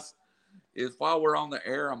advice? Is while we're on the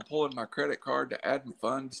air, I'm pulling my credit card to add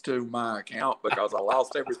funds to my account because I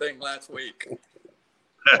lost everything last week.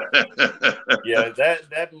 Yeah,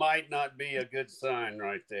 that might not be a good sign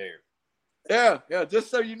right there. Yeah. Just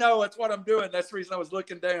so you know, that's what I'm doing. That's the reason I was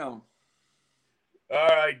looking down. All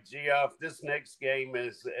right, Geoff, this next game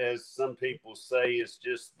is, as some people say, is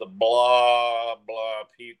just the blah, blah,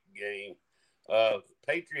 puke game.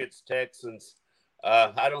 Patriots, Texans.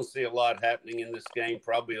 I don't see a lot happening in this game.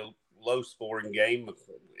 Probably a low-scoring game.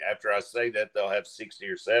 After I say that, they'll have 60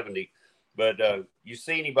 or 70. But you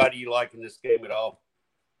see anybody you like in this game at all?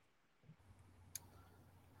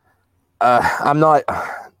 I'm not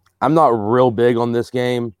real big on this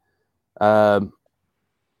game. Part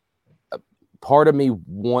of me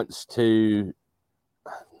wants to.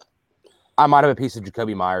 I might have a piece of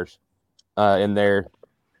Jacoby Myers in there.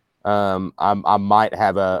 I might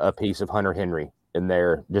have a piece of Hunter Henry in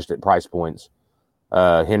there just at price points.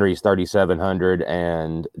 Henry's 3,700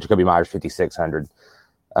 and Jacoby Myers 5,600.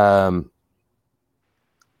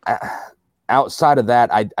 Outside of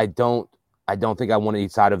that, I don't think I want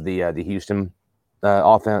each side of the Houston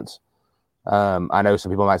offense. I know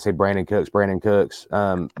some people might say Brandon Cooks.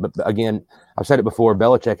 But again, I've said it before.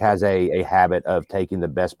 Belichick has a habit of taking the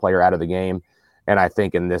best player out of the game, and I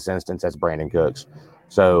think in this instance that's Brandon Cooks.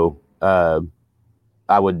 So I'm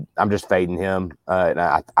just fading him, and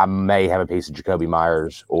I may have a piece of Jacoby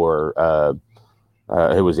Myers or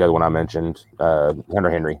who was the other one I mentioned, Hunter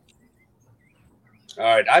Henry. All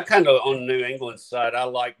right, I kind of on the New England side, I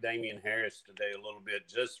like Damian Harris today a little bit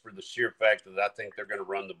just for the sheer fact that I think they're going to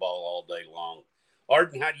run the ball all day long.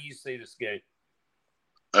 Arden, how do you see this game?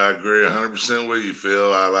 I agree 100% with you,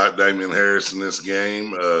 Phil. I like Damian Harris in this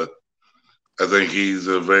game. I think he's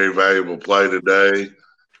a very valuable play today.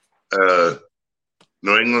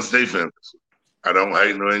 New England's defense. I don't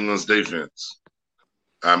hate New England's defense.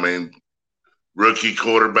 I mean, rookie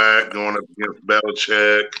quarterback going up against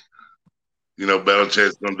Belichick. You know,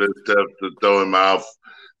 Belichick's going to do stuff to throw him off.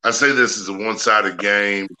 I say this is a one-sided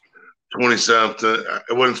game, 20-something.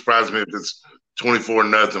 It wouldn't surprise me if it's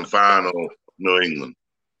 24-0 final, New England.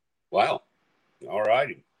 Wow. All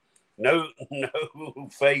righty. No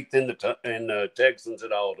faith in the Texans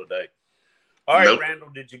at all today. All right, Nope.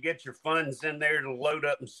 Randall, did you get your funds in there to load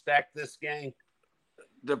up and stack this game?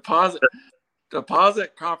 Deposit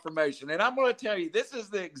confirmation. And I'm going to tell you, this is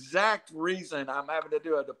the exact reason I'm having to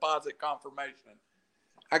do a deposit confirmation.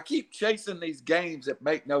 I keep chasing these games that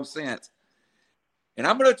make no sense. And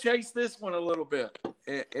I'm going to chase this one a little bit.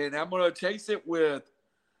 And I'm going to chase it with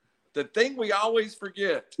the thing we always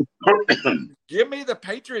forget. Give me the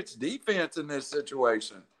Patriots defense in this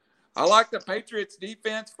situation. I like the Patriots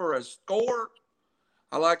defense for a score.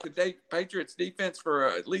 I like the Patriots defense for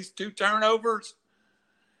at least 2 turnovers.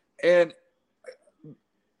 And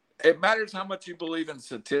it matters how much you believe in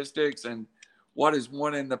statistics and what is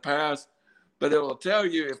won in the past, but it will tell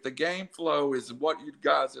you if the game flow is what you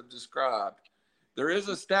guys have described. There is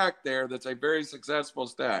a stack there that's a very successful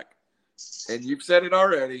stack. And you've said it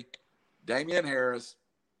already, Damian Harris,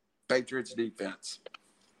 Patriots defense.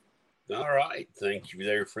 All right. Thank you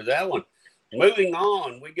there for that one. Moving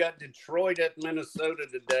on, we got Detroit at Minnesota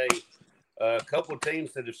today. A couple of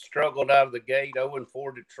teams that have struggled out of the gate,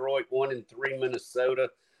 0-4 Detroit, 1-3 Minnesota.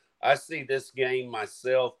 I see this game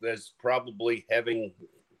myself as probably having a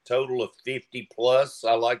total of 50+.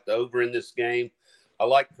 I like the over in this game. I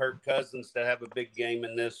like Kirk Cousins to have a big game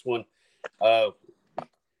in this one.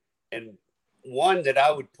 And one that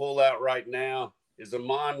I would pull out right now is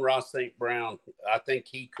Amon-Ra St. Brown. I think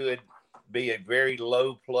he could be a very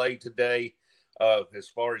low play today as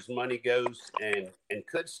far as money goes and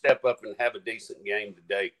could step up and have a decent game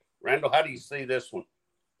today. Randall, how do you see this one?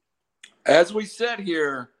 As we said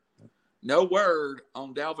here, no word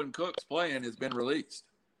on Dalvin Cook's plan has been released.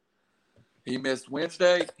 He missed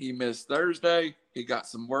Wednesday. He missed Thursday. He got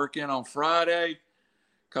some work in on Friday.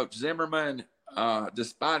 Coach Zimmerman,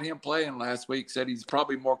 despite him playing last week, said he's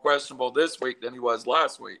probably more questionable this week than he was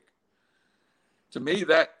last week. To me,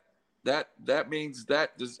 that means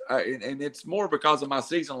that and it's more because of my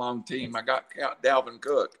season-long team. I got Dalvin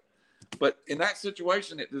Cook. But in that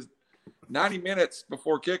situation, it is 90 minutes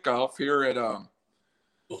before kickoff here at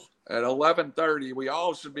 11:30. We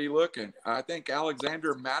all should be looking. I think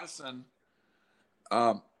Alexander Madison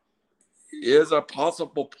is a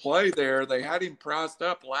possible play there. They had him priced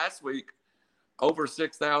up last week over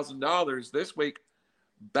 $6,000. This week,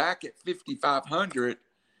 back at $5,500.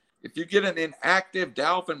 If you get an inactive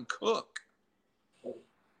Dalvin Cook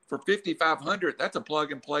for $5,500, that's a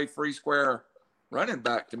plug-and-play free square running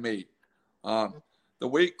back to me. The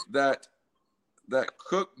week that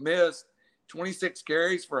Cook missed 26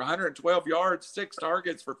 carries for 112 yards, 6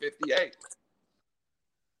 targets for 58.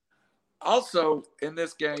 Also in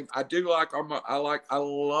this game, I do like I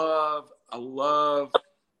love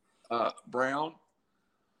Brown,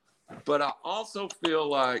 but I also feel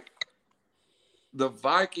like the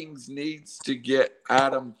Vikings needs to get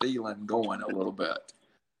Adam Thielen going a little bit.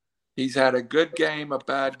 He's had a good game, a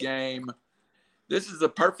bad game. This is a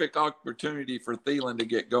perfect opportunity for Thielen to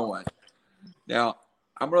get going. Now,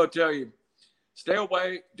 I'm going to tell you, stay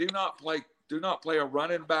away. Do not play a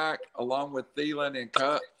running back along with Thielen and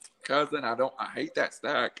Cousin. I hate that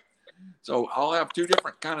stack. So I'll have 2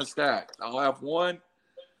 different kind of stacks. I'll have one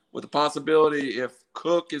with the possibility if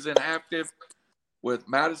Cook is inactive with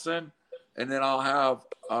Madison, and then I'll have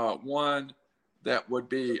one that would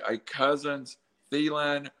be a Cousins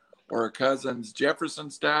Thielen or a Cousins Jefferson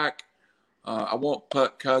stack. I won't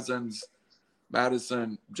put Cousins,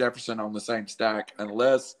 Madison, Jefferson on the same stack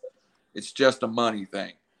unless it's just a money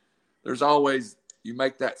thing. There's always, you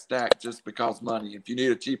make that stack just because money. If you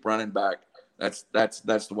need a cheap running back, that's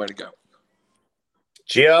the way to go.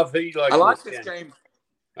 Jeff, who you like? I like this game.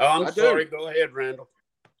 Oh, I'm sorry. Go ahead, Randall.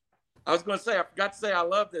 I was going to say, I forgot to say I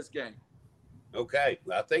love this game. Okay.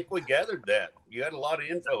 I think we gathered that. You had a lot of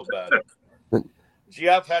info about it.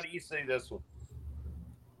 Jeff, how do you see this one?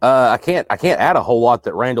 I can't add a whole lot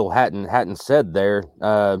that Randall hadn't said there.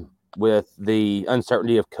 With the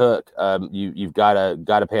uncertainty of Cook, you've got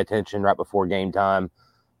to pay attention right before game time,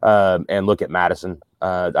 and look at Madison.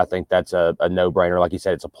 I think that's a no-brainer. Like you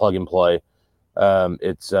said, it's a plug and play.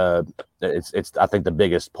 It's I think the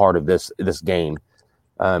biggest part of this game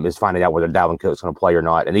is finding out whether Dalvin Cook's going to play or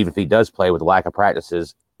not. And even if he does play with the lack of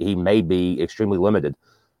practices, he may be extremely limited.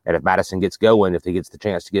 And if Madison gets going, if he gets the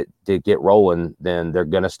chance to get rolling, then they're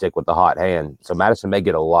going to stick with the hot hand. So Madison may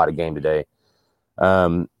get a lot of game today.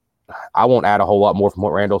 I won't add a whole lot more from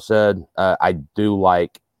what Randall said. I do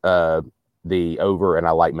like the over, and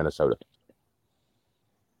I like Minnesota.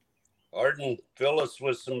 Arden, fill us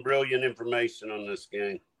with some brilliant information on this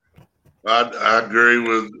game. I agree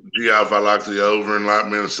with Geoff. I like the over and like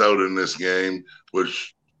Minnesota in this game,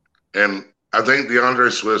 and I think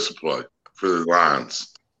DeAndre Swift's a play for the Lions.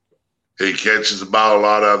 He catches the ball a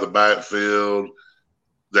lot out of the backfield.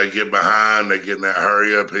 They get behind. They get in that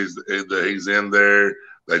hurry up. He's in there.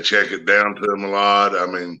 They check it down to him a lot. I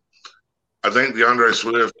mean, I think DeAndre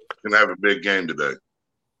Swift can have a big game today.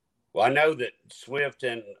 Well, I know that Swift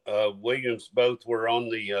and Williams both were on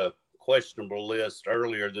the questionable list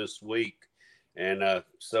earlier this week. And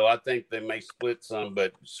so I think they may split some.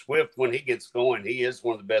 But Swift, when he gets going, he is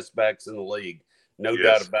one of the best backs in the league. No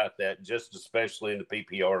doubt about that, just especially in the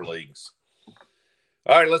PPR leagues.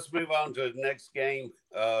 All right, let's move on to the next game.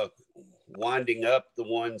 Winding up the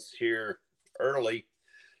ones here early.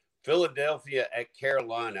 Philadelphia at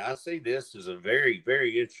Carolina. I see this as a very,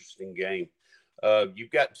 very interesting game.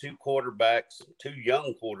 You've got 2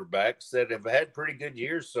 young quarterbacks that have had pretty good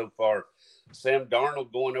years so far. Sam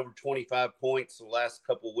Darnold going over 25 points the last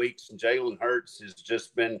couple of weeks, and Jalen Hurts has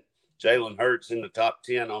just been Jalen Hurts in the top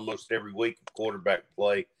 10 almost every week of quarterback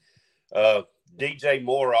play. DJ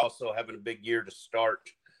Moore also having a big year to start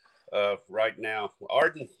right now.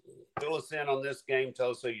 Arden, fill us in on this game.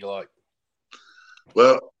 Tell us who you like.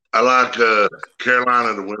 Well, I like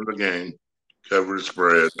Carolina to win the game, cover the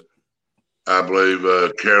spread. I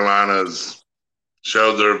believe Carolina's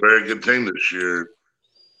showed they're a very good team this year.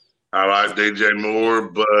 I like DJ Moore,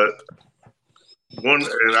 but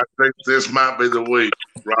and I think this might be the week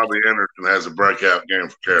Robbie Anderson has a breakout game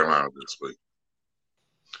for Carolina this week.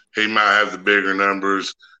 He might have the bigger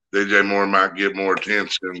numbers. DJ Moore might get more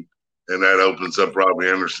attention, and that opens up Robbie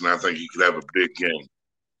Anderson. I think he could have a big game.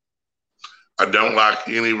 I don't like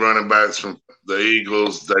any running backs from the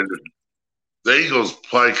Eagles. The Eagles'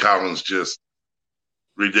 play calling's just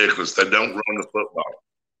ridiculous. They don't run the football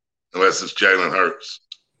unless it's Jalen Hurts.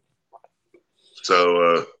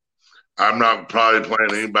 So I'm not probably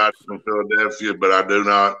playing anybody from Philadelphia, but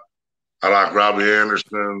I like Robbie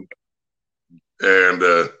Anderson,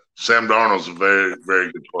 and Sam Darnold's a very,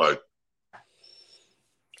 very good play.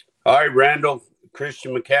 All right, Randall.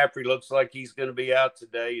 Christian McCaffrey looks like he's going to be out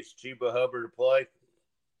today. Is Chuba Hubbard to play?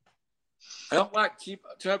 I don't like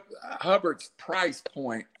Hubbard's price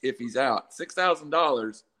point if he's out.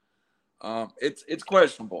 $6,000. It's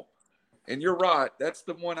questionable. And you're right. That's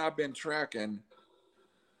the one I've been tracking.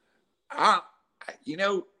 I've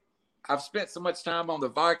spent so much time on the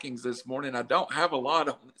Vikings this morning. I don't have a lot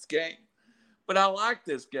on this game, but I like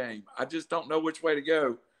this game. I just don't know which way to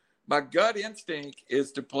go. My gut instinct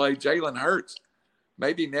is to play Jalen Hurts,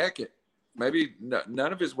 maybe naked. maybe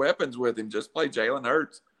none of his weapons with him. Just play Jalen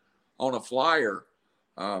Hurts on a flyer.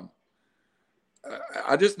 I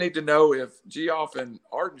just need to know if Geoff and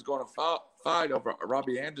Arden's going to fight over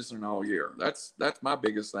Robbie Anderson all year. That's my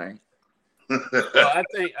biggest thing. Well, I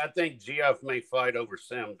think Geoff may fight over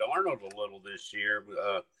Sam Darnold a little this year.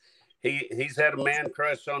 He's had a man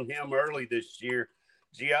crush on him early this year.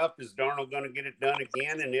 Geoff, is Darnold going to get it done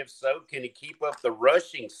again? And if so, can he keep up the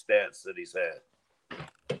rushing stats that he's had?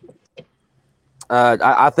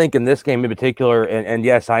 I think in this game in particular, and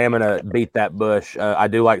yes, I am going to beat that bush. I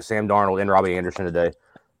do like Sam Darnold and Robbie Anderson today.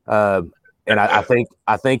 And I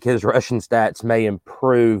think his rushing stats may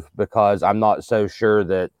improve because I'm not so sure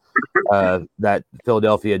that that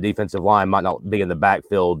Philadelphia defensive line might not be in the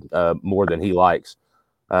backfield more than he likes.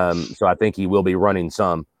 So I think he will be running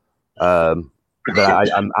some. But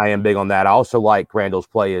I am big on that. I also like Randall's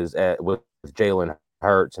play with Jalen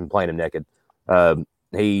Hurts and playing him naked.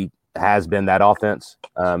 He has been that offense.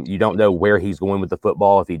 You don't know where he's going with the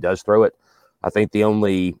football if he does throw it. I think the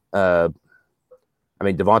only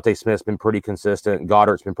Devontae Smith's been pretty consistent.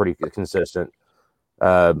 Goddard's been pretty consistent.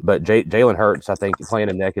 But Jalen Hurts, I think playing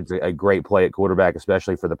him naked is a great play at quarterback,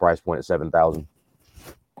 especially for the price point at $7,000.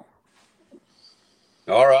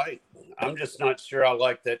 All right. I'm just not sure I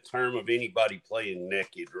like that term of anybody playing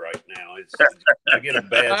naked right now. I get a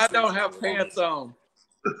bad. I don't have pants on.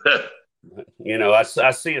 You know, I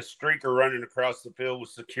see a streaker running across the field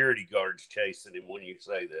with security guards chasing him when you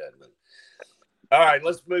say that. But, all right,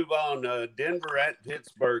 let's move on. Denver at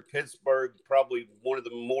Pittsburgh. Pittsburgh probably one of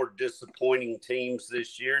the more disappointing teams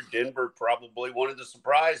this year. Denver probably one of the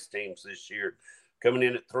surprise teams this year, coming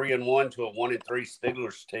in at 3-1 to a 1-3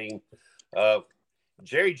 Steelers team.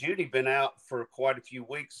 Jerry Jeudy been out for quite a few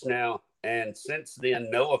weeks now, and since then,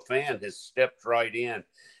 Noah Fant has stepped right in.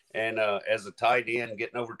 And as a tight end,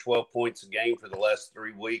 getting over 12 points a game for the last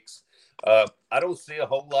 3 weeks. I don't see a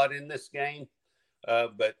whole lot in this game,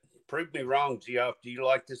 but prove me wrong, Geoff. Do you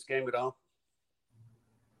like this game at all?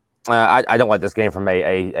 I don't like this game from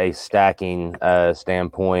a stacking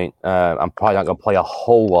standpoint. I'm probably not going to play a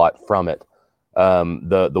whole lot from it.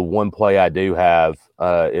 The one play I do have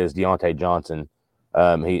is Deontay Johnson.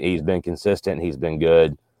 He's been consistent. He's been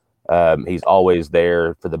good. He's always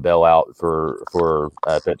there for the bailout for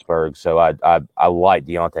Pittsburgh. So I like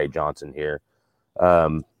Deontay Johnson here.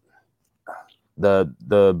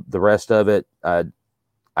 The rest of it,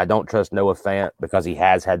 I don't trust Noah Fant because he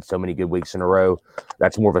has had so many good weeks in a row.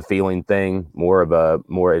 That's more of a feeling thing,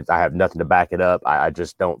 I have nothing to back it up. I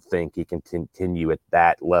just don't think he can continue at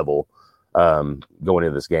that level going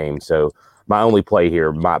into this game. So my only play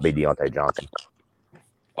here might be Deontay Johnson.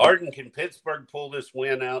 Arden, can Pittsburgh pull this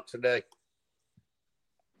win out today?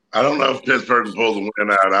 I don't know if Pittsburgh can pull the win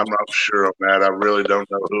out. I'm not sure on that. I really don't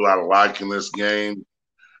know who I like in this game.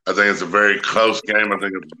 I think it's a very close game. I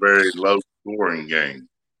think it's a very low-scoring game.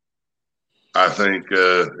 I think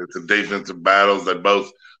it's a defensive battle. They both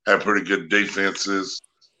have pretty good defenses.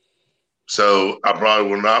 So I probably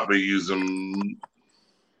will not be using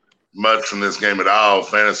much from this game at all,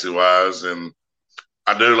 fantasy-wise. And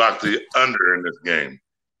I do like the under in this game.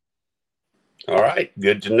 All right,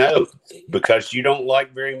 good to know, because you don't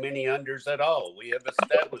like very many unders at all. We have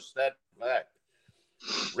established that fact.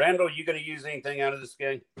 Randall, you going to use anything out of this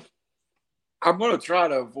game? I'm going to try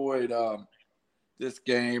to avoid this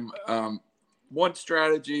game. One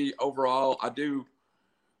strategy overall, I do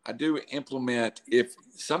implement, if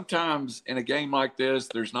sometimes in a game like this,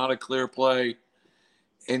 there's not a clear play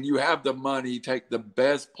and you have the money, take the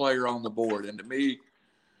best player on the board. And to me,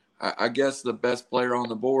 I guess the best player on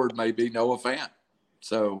the board may be Noah Fant.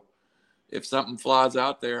 So if something flies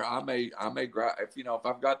out there, I may grab, if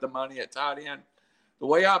I've got the money at tight end. The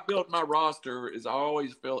way I built my roster is I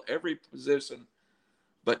always fill every position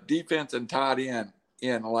but defense and tight end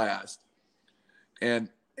in last. And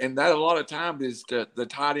that a lot of times is the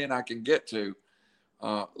tight end I can get to.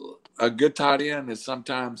 A good tight end is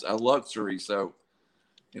sometimes a luxury. So,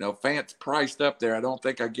 Fant's priced up there. I don't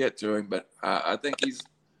think I get to him, but I think he's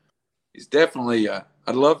definitely I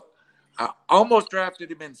almost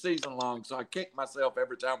drafted him in season long, so I kick myself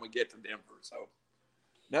every time we get to Denver. So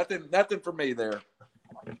nothing for me there.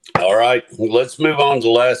 All right, let's move on to the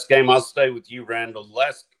last game. I'll stay with you, Randall.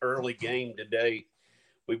 Last early game today,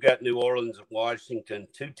 we've got New Orleans and Washington,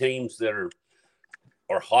 two teams that are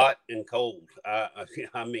hot and cold.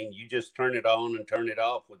 I mean, you just turn it on and turn it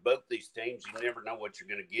off. With both these teams, you never know what you're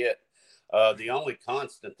going to get. The only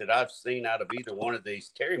constant that I've seen out of either one of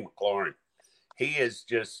these, Terry McLaurin, he has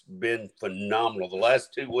just been phenomenal. The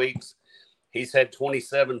last 2 weeks, he's had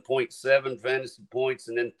 27.7 fantasy points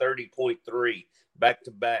and then 30.3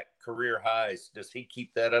 back-to-back career highs. Does he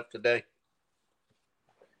keep that up today?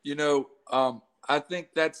 I think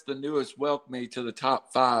that's the newest welcome to the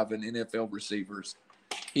top 5 in NFL receivers.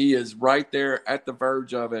 He is right there at the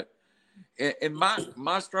verge of it. And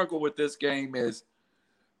my struggle with this game is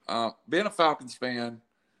being a Falcons fan,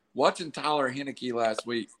 watching Tyler Heineke last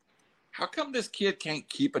week. How come this kid can't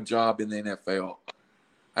keep a job in the NFL?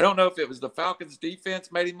 I don't know if it was the Falcons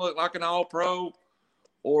defense made him look like an all-pro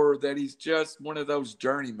or that he's just one of those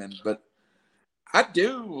journeymen. But I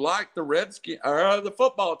do like the the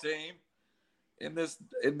football team in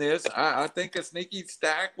this. I think a sneaky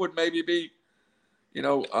stack would maybe be,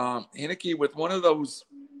 Heineke with one of those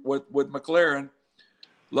with McLaurin.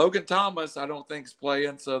 Logan Thomas, I don't think is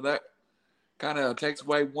playing, so that kind of takes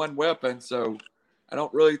away one weapon. So I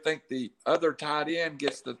don't really think the other tight end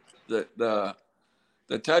gets the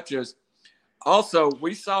touches. Also,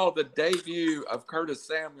 we saw the debut of Curtis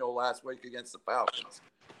Samuel last week against the Falcons.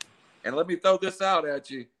 And let me throw this out at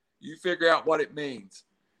you. You figure out what it means.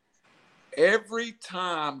 Every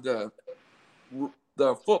time the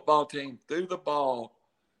football team threw the ball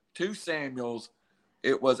to Samuels,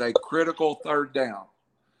 it was a critical third down.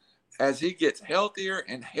 As he gets healthier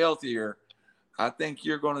and healthier, I think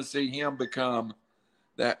you're going to see him become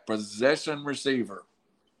that possession receiver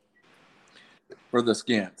for the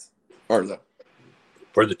Skins for the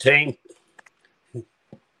team.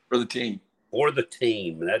 For the team. For the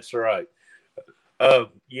team. That's right.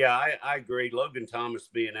 Yeah, I agree. Logan Thomas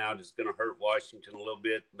being out is going to hurt Washington a little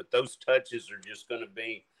bit, but those touches are just going to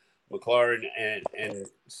be McLaurin and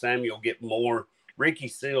Samuel get more. Ricky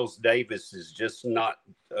Seals-Davis is just not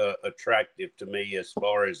attractive to me as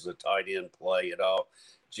far as the tight end play at all.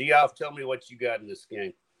 Geoff, tell me what you got in this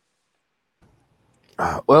game.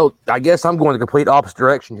 Well, I guess I'm going the complete opposite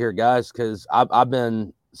direction here, guys, because I've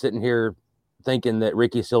been sitting here thinking that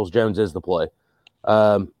Ricky Seals-Jones is the play.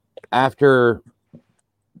 After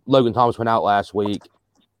Logan Thomas went out last week,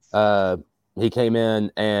 he came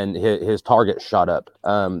in and his target shot up.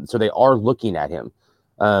 So they are looking at him.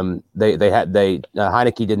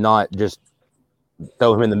 Heineke did not just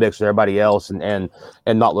throw him in the mix with everybody else and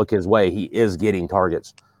not look his way. He is getting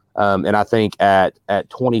targets. And I think at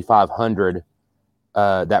 2,500,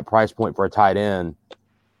 that price point for a tight end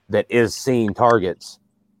that is seeing targets,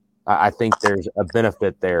 I think there's a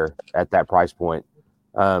benefit there at that price point.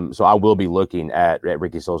 So I will be looking at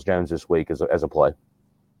Ricky Seals-Jones this week as a play.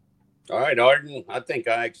 All right, Arden. I think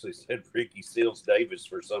I actually said Ricky Seals-Davis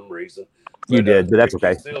for some reason. You did, but that's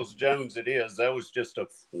okay. Seals-Jones it is. That was just a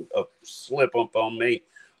slip up on me.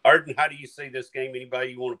 Arden, how do you see this game?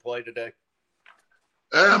 Anybody you want to play today?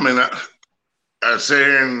 I mean, I sit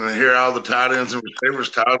here and hear all the tight ends and receivers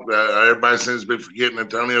talk. Everybody seems to be forgetting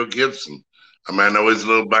Antonio Gibson. I mean, I know he's a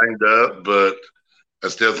little banged up, but I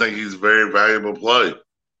still think he's a very valuable play.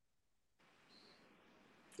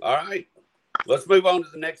 All right. Let's move on to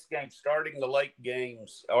the next game, starting the late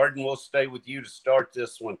games. Arden, we'll stay with you to start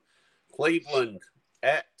this one. Cleveland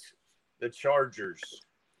at the Chargers.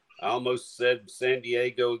 I almost said San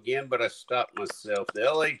Diego again, but I stopped myself. The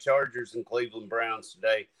LA Chargers and Cleveland Browns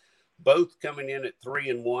today, both coming in at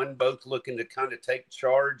 3-1, both looking to kind of take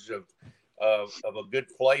charge of a good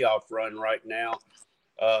playoff run right now.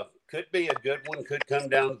 Could be a good one, could come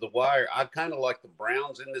down to the wire. I kind of like the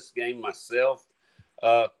Browns in this game myself,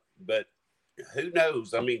 but who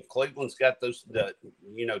knows? I mean, Cleveland's got those,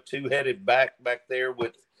 two-headed back there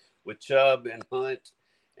with Chubb and Hunt,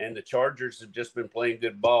 and the Chargers have just been playing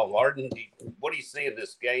good ball. Arden, what do you see in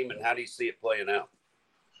this game, and how do you see it playing out?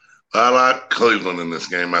 I like Cleveland in this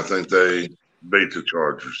game. I think they beat the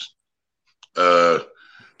Chargers.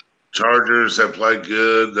 Chargers have played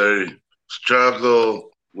good. They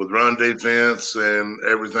struggle with run defense and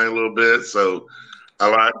everything a little bit, so I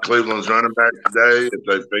like Cleveland's running back today. If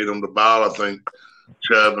they feed them the ball, I think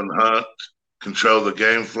Chubb and Hunt control the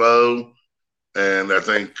game flow, and I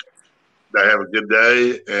think they have a good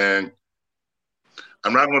day. And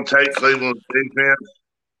I'm not going to take Cleveland's defense,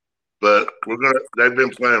 but they've been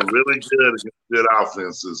playing really good against good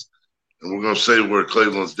offenses, and we're going to see where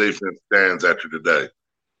Cleveland's defense stands after today.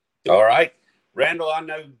 All right. Randall, I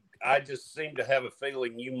know I just seem to have a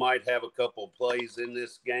feeling you might have a couple of plays in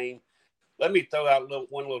this game. Let me throw out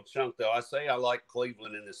one little chunk, though. I say I like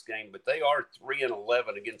Cleveland in this game, but they are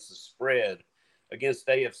 3-11 against the spread against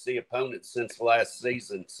AFC opponents since last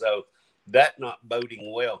season. So that not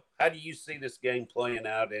boding well. How do you see this game playing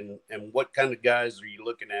out, and what kind of guys are you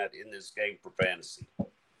looking at in this game for fantasy?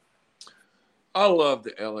 I love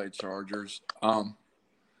the LA Chargers.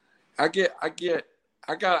 I guess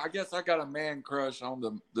I got a man crush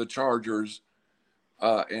on the Chargers,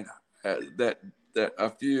 and that a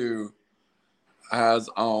few has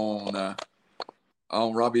on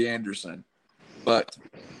Robbie Anderson. But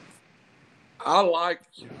I like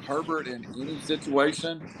Herbert in any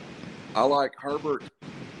situation. I like Herbert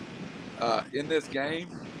in this game.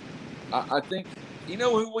 I think, you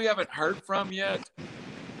know who we haven't heard from yet?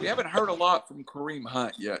 We haven't heard a lot from Kareem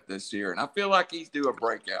Hunt yet this year, and I feel like he's due a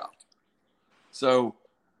breakout. So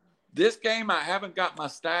this game, I haven't got my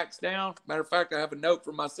stacks down. Matter of fact, I have a note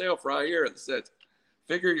for myself right here that says,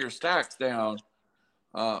 figure your stacks down.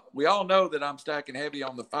 We all know that I'm stacking heavy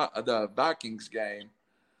on the Vikings game,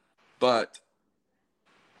 but,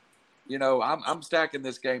 you know, I'm stacking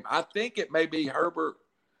this game. I think it may be Herbert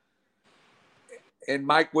and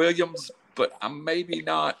Mike Williams, but I'm maybe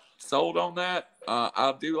not sold on that.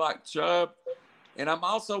 I do like Chubb, and I'm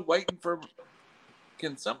also waiting for,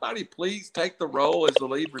 can somebody please take the role as the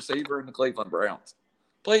lead receiver in the Cleveland Browns?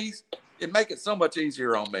 Please. It'd make it so much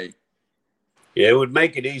easier on me. Yeah, it would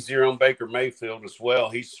make it easier on Baker Mayfield as well.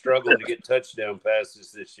 He's struggling to get touchdown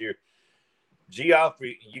passes this year. Geoff,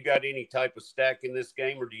 you got any type of stack in this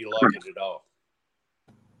game, or do you like it at all?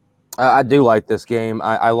 I do like this game.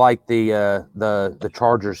 I like the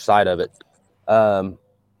Chargers side of it.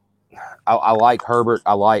 I like Herbert.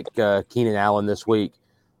 I like Keenan Allen this week.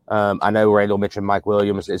 I know Randall mentioned Mike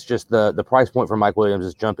Williams. It's just the price point for Mike Williams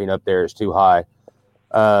is jumping up there. It's too high.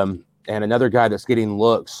 And another guy that's getting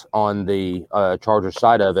looks on the Chargers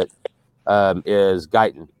side of it is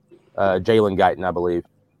Guyton, Jalen Guyton, I believe.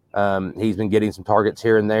 He's been getting some targets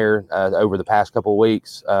here and there over the past couple of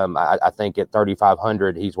weeks. I think at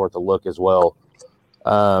 3,500, he's worth a look as well.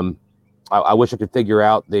 I wish I could figure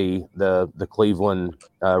out the Cleveland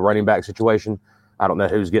running back situation. I don't know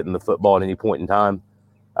who's getting the football at any point in time.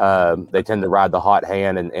 They tend to ride the hot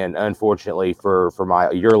hand, and unfortunately for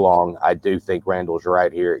my year long, I do think Randall's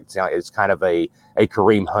right here. It's kind of a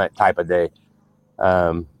Kareem Hunt type of day.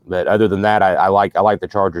 But other than that, I like the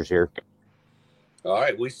Chargers here. All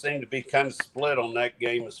right, we seem to be kind of split on that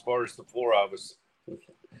game as far as the four of us. It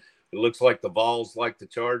looks like the Vols like the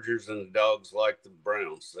Chargers and the Dogs like the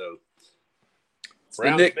Browns. So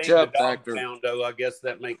Browns Nick being Chubb the dog factor. pound, though, I guess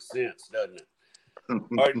that makes sense, doesn't it? All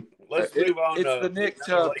right, let's move on. It's the Nick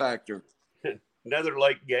Chubb factor. Another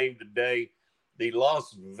late game today. The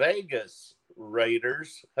Las Vegas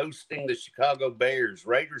Raiders hosting the Chicago Bears.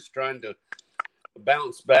 Raiders trying to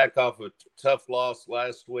bounce back off a tough loss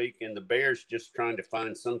last week, and the Bears just trying to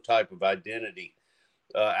find some type of identity.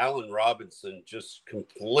 Allen Robinson just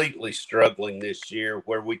completely struggling this year,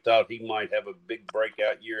 where we thought he might have a big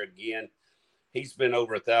breakout year again. He's been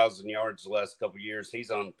over 1,000 yards the last couple of years.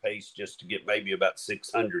 He's on pace just to get maybe about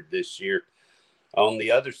 600 this year. On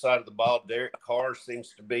the other side of the ball, Derek Carr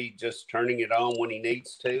seems to be just turning it on when he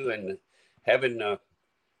needs to, and having a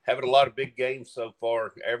lot of big games so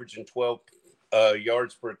far, averaging 12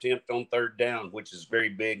 yards per attempt on third down, which is very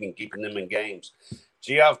big in keeping them in games.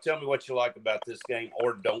 Geoff, tell me what you like about this game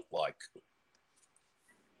or don't like.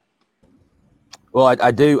 Well,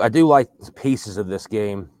 I do like pieces of this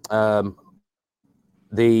game. I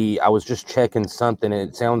was just checking something, and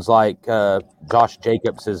it sounds like Josh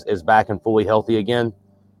Jacobs is back and fully healthy again.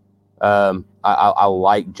 I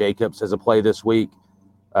like Jacobs as a play this week.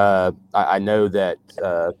 I know that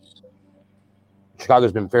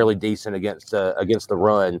Chicago's been fairly decent against the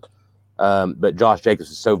run, but Josh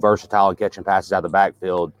Jacobs is so versatile in catching passes out of the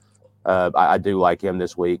backfield. I do like him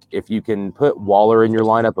this week. If you can put Waller in your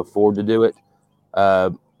lineup, afford to do it.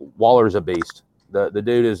 Waller's a beast. The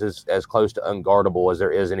dude is as close to unguardable as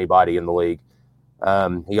there is anybody in the league.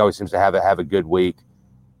 He always seems to have a good week.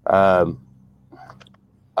 Other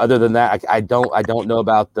than that, I don't know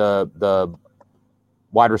about the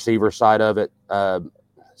wide receiver side of it.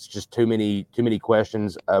 It's just too many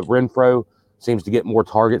questions. Renfro seems to get more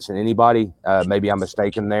targets than anybody. Maybe I'm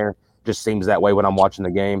mistaken there. Just seems that way when I'm watching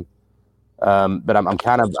the game. But I'm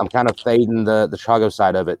kind of fading the Chicago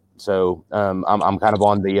side of it. So I'm kind of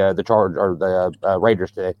on the Charge or the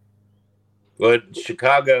Raiders today. But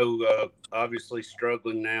Chicago obviously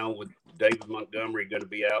struggling now with David Montgomery going to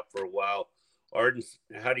be out for a while. Arden,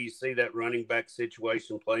 how do you see that running back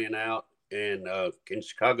situation playing out? And can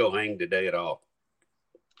Chicago hang today at all?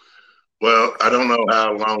 Well, I don't know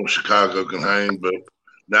how long Chicago can hang, but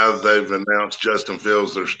now that they've announced Justin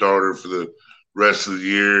Fields their starter for the rest of the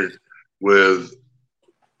year, with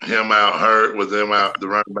him out hurt, with them out, the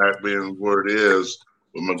running back being where it is,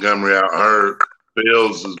 with Montgomery out hurt,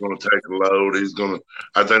 Fields is going to take a load.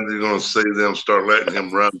 I think they're going to see them start letting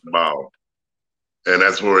him run the ball, and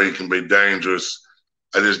that's where he can be dangerous.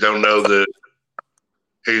 I just don't know that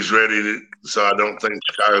he's ready to, so I don't think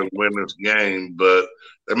Chicago will win this game, but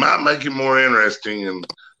it might make it more interesting, and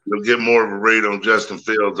you'll get more of a read on Justin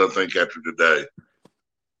Fields, I think, after today.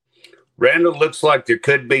 Randall, looks like there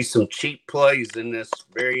could be some cheap plays in this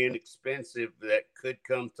very inexpensive that could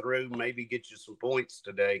come through, maybe get you some points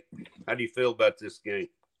today. How do you feel about this game?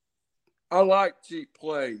 I like cheap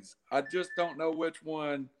plays. I just don't know which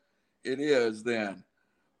one it is then.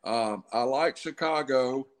 I like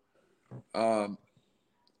Chicago. I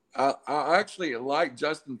actually like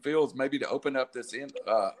Justin Fields maybe to open up this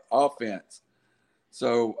offense.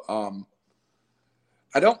 So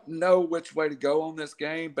I don't know which way to go on this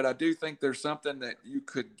game, but I do think there's something that you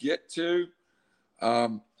could get to.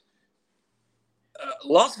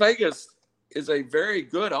 Las Vegas is a very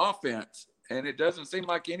good offense, and it doesn't seem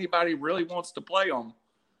like anybody really wants to play them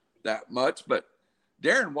that much. But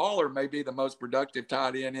Darren Waller may be the most productive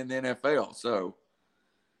tight end in the NFL. So,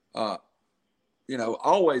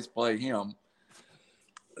 always play him.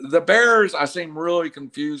 The Bears, I seem really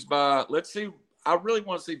confused by. Let's see. I really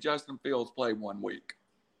want to see Justin Fields play 1 week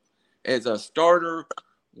as a starter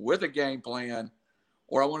with a game plan,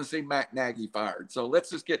 or I want to see Matt Nagy fired. So let's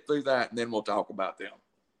just get through that, and then we'll talk about them.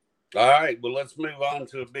 All right, well, let's move on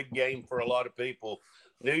to a big game for a lot of people.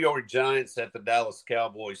 New York Giants at the Dallas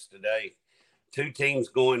Cowboys today. Two teams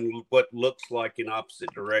going what looks like in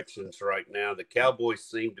opposite directions right now. The Cowboys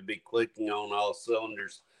seem to be clicking on all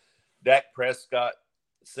cylinders. Dak Prescott,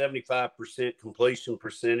 75% completion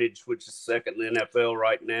percentage, which is second in the NFL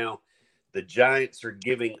right now. The Giants are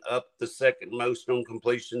giving up the second most on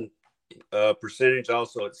completion percentage,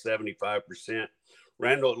 also at 75%.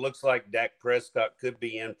 Randall, it looks like Dak Prescott could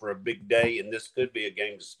be in for a big day, and this could be a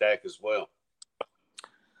game to stack as well.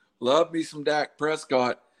 Love me some Dak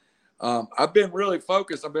Prescott. I've been really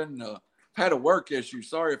focused. I've been had a work issue.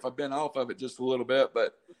 Sorry if I've been off of it just a little bit,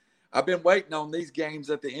 but I've been waiting on these games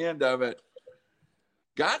at the end of it.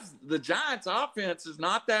 Guys, the Giants' offense is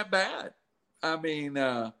not that bad. I mean,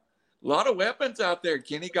 a lot of weapons out there.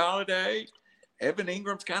 Kenny Golladay, Evan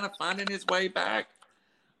Ingram's kind of finding his way back.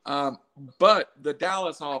 But the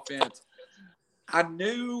Dallas offense, I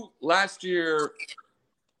knew last year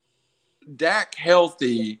Dak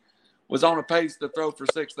healthy was on a pace to throw for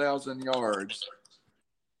 6,000 yards.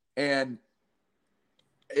 And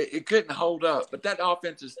it couldn't hold up. But that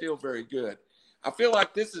offense is still very good. I feel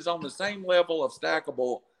like this is on the same level of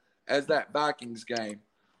stackable as that Vikings game.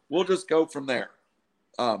 We'll just go from there.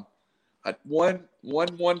 One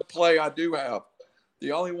play I do have.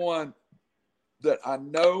 The only one that I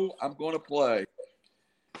know I'm going to play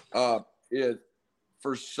is,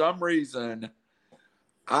 for some reason,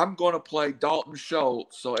 I'm going to play Dalton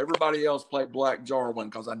Schultz, so everybody else play Black Jarwin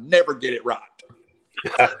because I never get it right.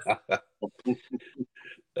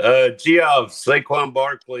 Geoff, Saquon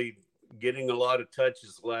Barkley getting a lot of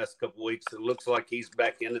touches the last couple of weeks. It looks like he's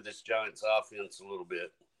back into this Giants offense a little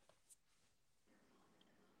bit.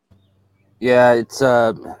 Yeah, it's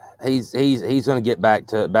he's going to get back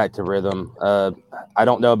to rhythm. I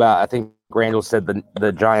don't know about. I think Randall said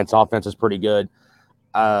the Giants offense is pretty good.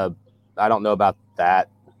 I don't know about that.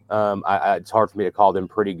 It's hard for me to call them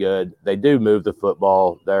pretty good. They do move the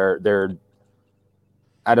football. They're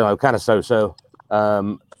I don't know, kind of so.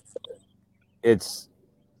 It's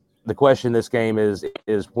the question in this game is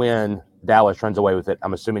when Dallas runs away with it.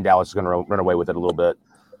 I'm assuming Dallas is going to run away with it a little bit.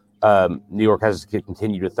 New York has to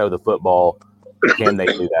continue to throw the football. Can they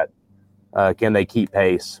do that? Can they keep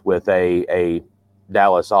pace with a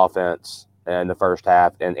Dallas offense in the first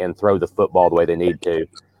half and throw the football the way they need to?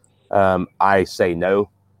 I say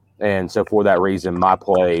no. And so for that reason, my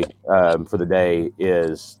play for the day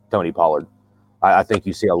is Tony Pollard. I think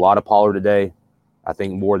you see a lot of Pollard today. I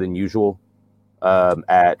think more than usual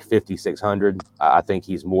at 5,600. I think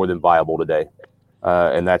he's more than viable today.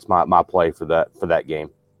 And that's my play for that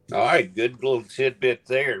game. All right, good little tidbit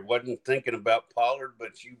there. Wasn't thinking about Pollard,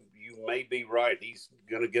 but you may be right. He's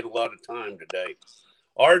going to get a lot of time today.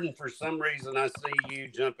 Arden, for some reason, I see you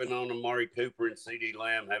jumping on Amari Cooper and CeeDee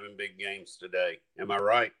Lamb having big games today. Am I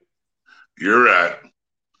right? You're right.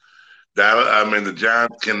 The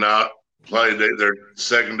Giants cannot play. Their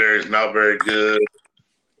secondary is not very good.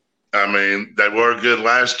 They were good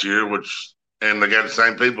last year, and they got the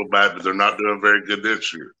same people back, but they're not doing very good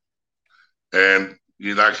this year. And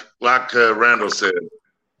like Randall said,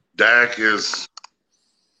 Dak is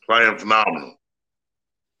playing phenomenal.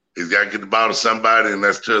 He's got to get the ball to somebody, and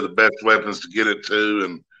that's two of the best weapons to get it to.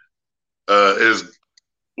 And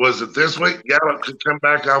was it this week Gallup could come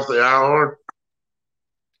back off the IR?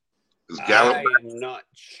 Is Gallup back? I'm not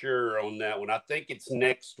sure on that one. I think it's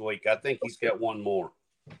next week. I think he's got one more.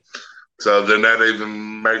 So then that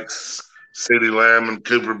even makes CeeDee Lamb and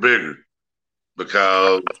Cooper bigger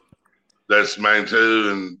because that's the main two,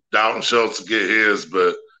 and Dalton Schultz will get his,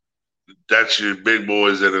 but that's your big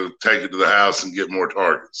boys that'll take it to the house and get more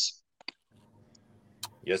targets.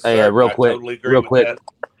 Yes, Hey, sir. real I quick, totally agree real with quick. that.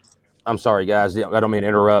 I'm sorry, guys. I don't mean to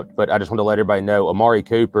interrupt, but I just want to let everybody know Amari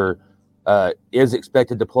Cooper is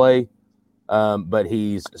expected to play, but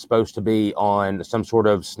he's supposed to be on some sort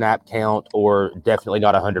of snap count or definitely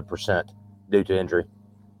not 100% due to injury.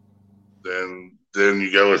 Then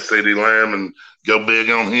you go with CeeDee Lamb and go big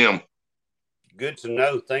on him. Good to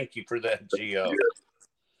know. Thank you for that, Gio. Yeah.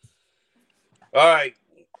 All right,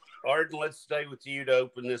 Arden, let's stay with you to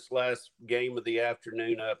open this last game of the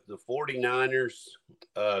afternoon up. The 49ers,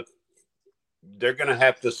 they're going to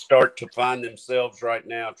have to start to find themselves right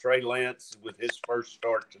now. Trey Lance, with his first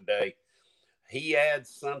start today, he adds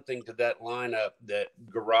something to that lineup that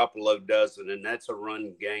Garoppolo doesn't, and that's a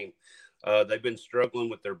run game. They've been struggling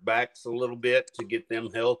with their backs a little bit to get them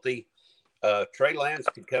healthy. Trey Lance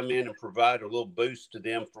could come in and provide a little boost to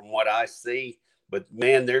them from what I see. But,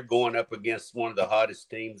 man, they're going up against one of the hottest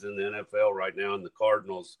teams in the NFL right now in the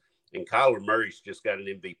Cardinals. And Kyler Murray's just got an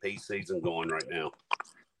MVP season going right now.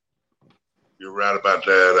 You're right about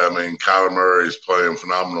that. I mean, Kyler Murray's playing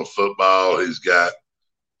phenomenal football. He's got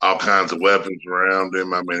all kinds of weapons around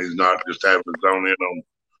him. I mean, he's not just having to zone in on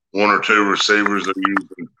one or two receivers. They're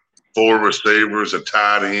using 4 receivers, a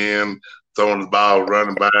tight end, throwing the ball,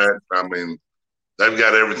 running back. I mean, they've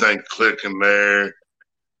got everything clicking there.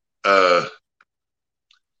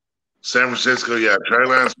 San Francisco, yeah, Trey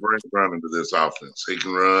Lance brings running to this offense. He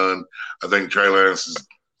can run. I think Trey Lance is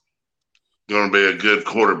going to be a good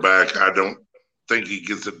quarterback. I don't think he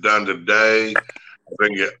gets it done today. I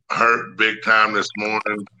think it hurt big time this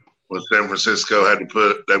morning when San Francisco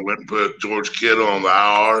they went and put George Kittle on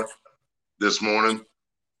the IR this morning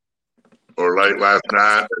or late last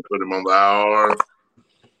night. They put him on the IR.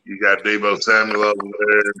 You got Deebo Samuel over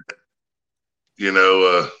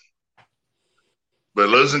there, but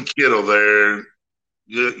losing Kittle there,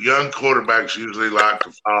 young quarterbacks usually like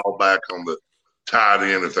to fall back on the tight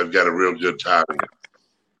end if they've got a real good tight end.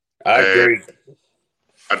 I agree.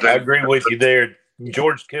 I agree with you there.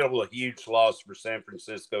 George Kittle, a huge loss for San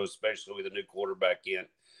Francisco, especially with a new quarterback in.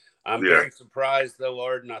 I'm very surprised, though,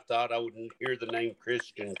 Arden. I thought I wouldn't hear the name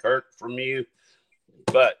Christian Kirk from you.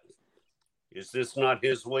 But is this not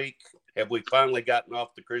his week? Have we finally gotten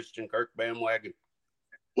off the Christian Kirk bandwagon?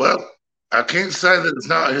 Well, I can't say that it's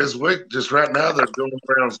not his week. Just right now, they're going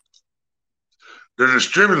around. They're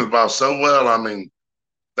distributing the ball so well. I mean,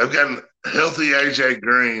 they've got a healthy A.J.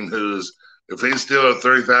 Green, who's, if he's still at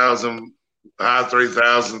 3,000, high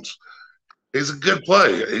 3,000s, he's a good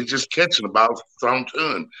player. He's just catching the ball thrown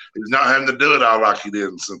to him. He's not having to do it all like he did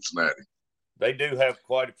in Cincinnati. They do have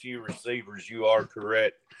quite a few receivers. You are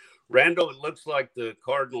correct. Randall, it looks like the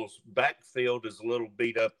Cardinals' backfield is a little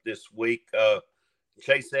beat up this week.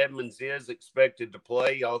 Chase Edmonds is expected to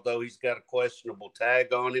play, although he's got a questionable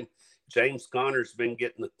tag on him. James Conner's been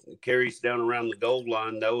getting the carries down around the goal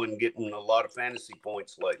line, though, and getting a lot of fantasy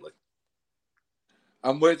points lately.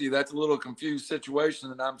 I'm with you. That's a little confused situation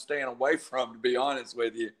that I'm staying away from, to be honest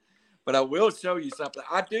with you. But I will show you something.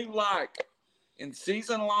 I do like, in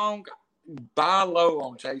season long, buy low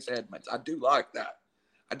on Chase Edmonds. I do like that.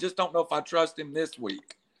 I just don't know if I trust him this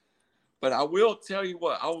week. But I will tell you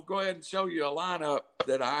what, I will go ahead and show you a lineup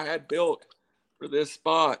that I had built for this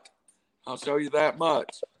spot. I'll show you that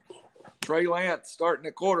much. Trey Lance starting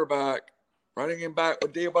at quarterback, running him back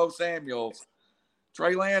with Deebo Samuels.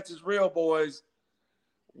 Trey Lance is real, boys.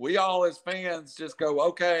 We all as fans just go,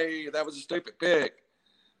 okay, that was a stupid pick.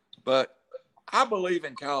 But I believe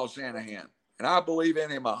in Kyle Shanahan, and I believe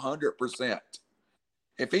in him 100%.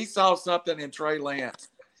 If he saw something in Trey Lance,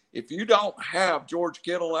 if you don't have George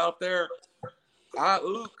Kittle out there,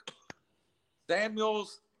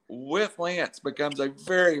 Samuels with Lance becomes a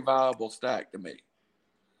very viable stack to me.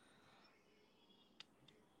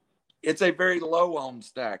 It's a very low-owned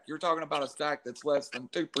stack. You're talking about a stack that's less than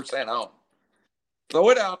 2% owned. Throw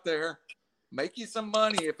it out there. Make you some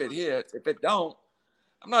money if it hits. If it don't,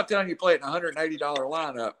 I'm not telling you play it in a $180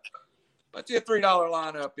 lineup, but you a $3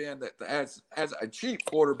 lineup in that has a cheap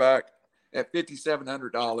quarterback at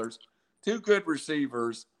 $5,700, 2 good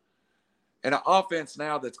receivers, and an offense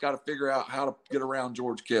now that's got to figure out how to get around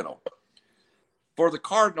George Kittle. For the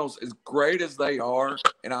Cardinals, as great as they are,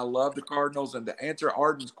 and I love the Cardinals, and to answer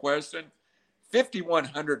Arden's question,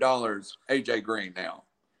 $5,100 A.J. Green now.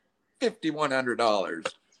 $5,100.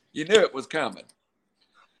 You knew it was coming.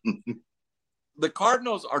 The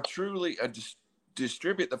Cardinals are truly a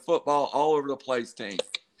distribute the football all over the place team.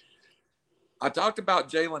 I talked about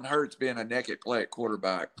Jalen Hurts being a naked play at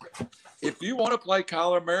quarterback. If you want to play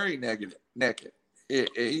Kyler Murray naked,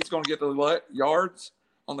 he's going to get the yards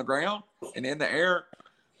on the ground and in the air.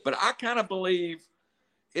 But I kind of believe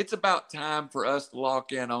it's about time for us to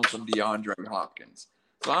lock in on some DeAndre Hopkins.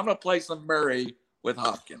 So I'm going to play some Murray with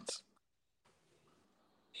Hopkins.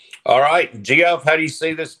 All right. Geoff, how do you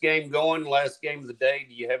see this game going? Last game of the day.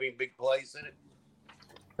 Do you have any big plays in it?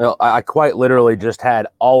 Well, I quite literally just had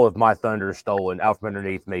all of my thunder stolen out from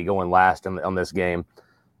underneath me going last on this game.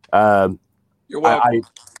 You're welcome.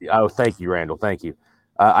 Thank you, Randall. Thank you.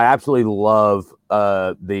 I absolutely love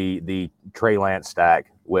the Trey Lance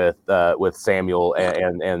stack with Samuel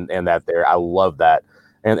and that there. I love that,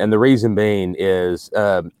 and the reason being is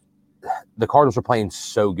the Cardinals are playing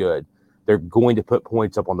so good. They're going to put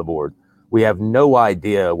points up on the board. We have no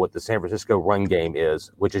idea what the San Francisco run game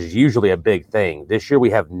is, which is usually a big thing. This year, we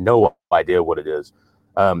have no idea what it is.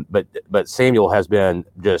 But Samuel has been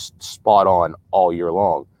just spot on all year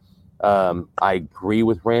long. I agree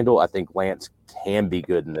with Randall. I think Lance can be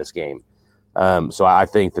good in this game. So I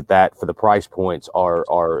think that for the price points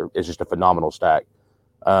is just a phenomenal stack.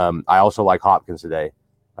 I also like Hopkins today.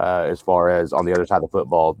 As far as on the other side of the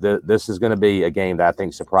football, this is going to be a game that I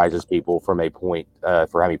think surprises people from a point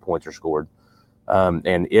for how many points are scored.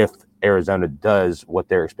 And if Arizona does what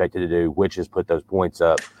they're expected to do, which is put those points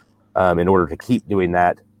up, in order to keep doing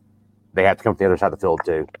that, they have to come from the other side of the field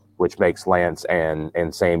too, which makes Lance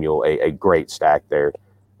and Samuel a great stack there.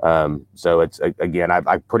 So it's again,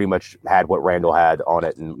 I pretty much had what Randall had on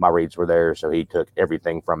it, and my reads were there, so he took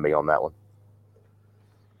everything from me on that one.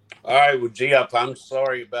 All right, well, Geoff, I'm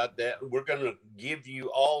sorry about that. We're going to give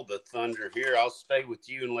you all the thunder here. I'll stay with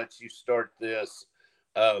you and let you start this.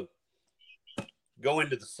 Go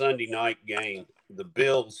into the Sunday night game, the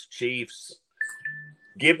Bills, Chiefs.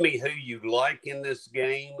 Give me who you like in this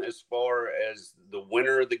game as far as the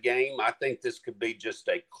winner of the game. I think this could be just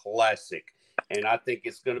a classic, and I think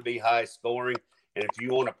it's going to be high scoring. And if you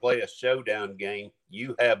want to play a showdown game,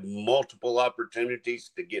 you have multiple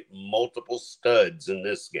opportunities to get multiple studs in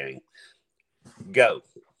this game. Go.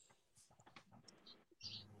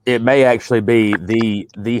 It may actually be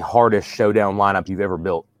the hardest showdown lineup you've ever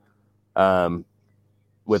built.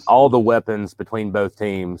 With all the weapons between both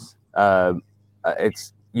teams,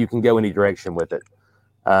 you can go any direction with it.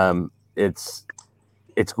 It's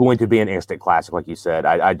going to be an instant classic, like you said.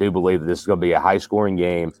 I do believe that this is going to be a high scoring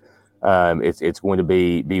game. It's going to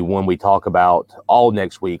be one we talk about all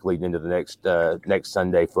next week, leading into the next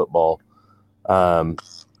Sunday football.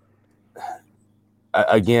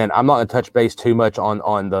 Again, I'm not going to touch base too much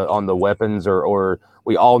on the weapons, or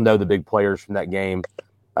we all know the big players from that game.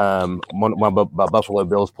 My Buffalo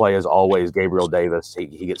Bills play is always Gabriel Davis. He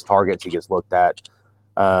gets targets, he gets looked at,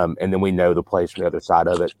 and then we know the plays from the other side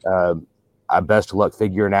of it. I best of luck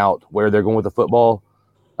figuring out where they're going with the football.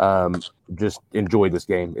 Just enjoy this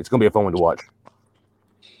game. It's going to be a fun one to watch.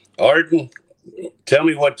 Arden, tell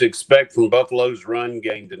me what to expect from Buffalo's run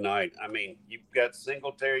game tonight. I mean, you've got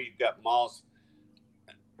Singletary, you've got Moss.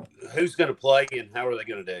 Who's going to play and how are they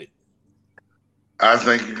going to do? I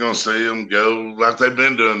think you're going to see them go like they've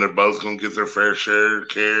been doing. They're both going to get their fair share of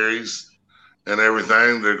carries and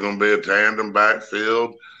everything. They're going to be a tandem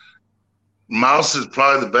backfield. Moss is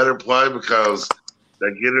probably the better play because they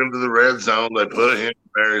get into the red zone. They put him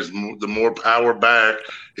there. He's the more power back.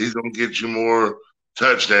 He's going to get you more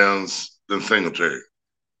touchdowns than Singletary.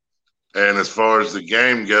 And as far as the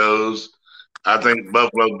game goes, I think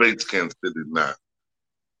Buffalo beats Kansas City tonight.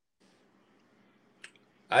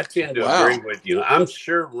 I tend to agree with you. I'm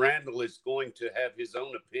sure Randall is going to have his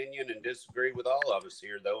own opinion and disagree with all of us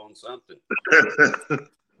here, though, on something.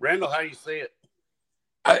 Randall, how do you see it?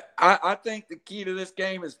 I think the key to this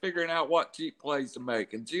game is figuring out what cheap plays to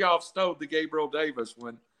make. And Geoff stole the Gabriel Davis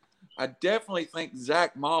one. I definitely think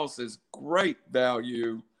Zach Moss is great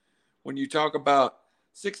value when you talk about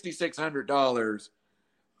 $6,600.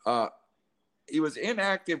 He was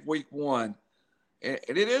inactive week 1. And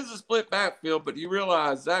it is a split backfield, but you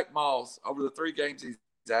realize Zach Moss, over the 3 games, he's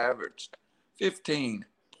averaged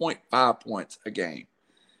 15.5 points a game.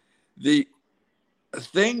 The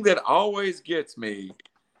thing that always gets me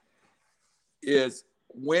is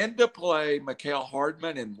when to play Mecole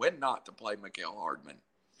Hardman and when not to play Mecole Hardman.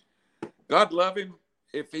 God love him.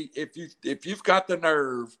 If you've got the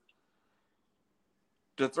nerve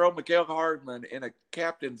to throw Mecole Hardman in a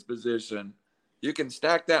captain's position, you can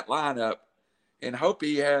stack that lineup and hope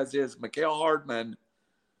he has his Mecole Hardman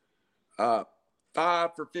 5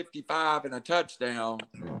 for 55 and a touchdown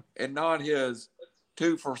and not his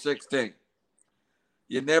 2 for 16.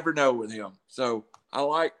 You never know with him. So I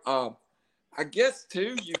like I guess,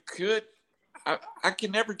 too, you could I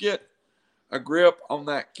can never get a grip on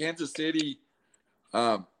that Kansas City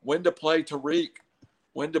when to play Tariq,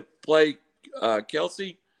 when to play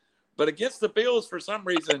Kelsey. But against the Bills, for some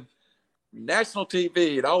reason, national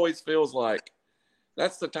TV, it always feels like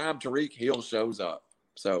that's the time Tariq Hill shows up.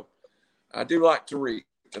 So I do like Tariq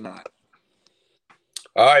tonight.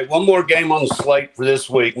 All right, one more game on the slate for this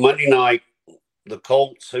week. Monday night, the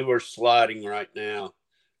Colts, who are sliding right now,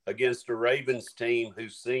 against a Ravens team who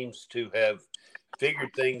seems to have figured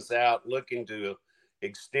things out, looking to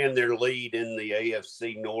extend their lead in the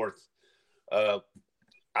AFC North.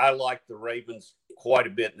 I like the Ravens quite a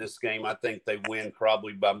bit in this game. I think they win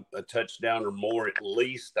probably by a touchdown or more at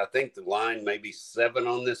least. I think the line may be 7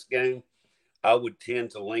 on this game. I would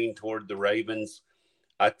tend to lean toward the Ravens.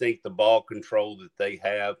 I think the ball control that they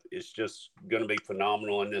have is just going to be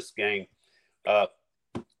phenomenal in this game.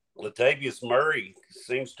 Latavius Murray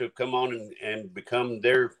seems to have come on and become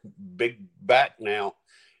their big back now.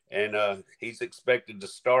 And he's expected to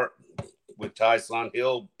start with Tyson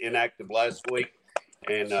Hill inactive last week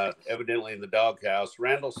and evidently in the doghouse.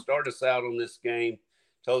 Randall, start us out on this game.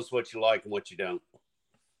 Tell us what you like and what you don't.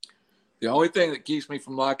 The only thing that keeps me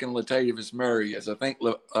from liking Latavius Murray is I think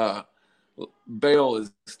Bell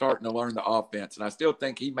is starting to learn the offense, and I still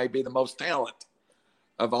think he may be the most talented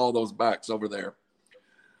of all those backs over there.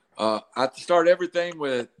 I start everything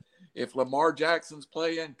with if Lamar Jackson's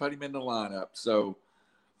playing, put him in the lineup. So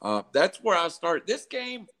that's where I start. This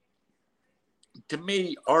game, to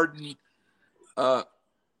me, Arden,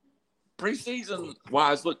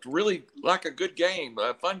 preseason-wise, looked really like a good game,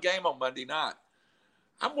 a fun game on Monday night.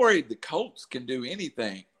 I'm worried the Colts can do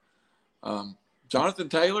anything. Jonathan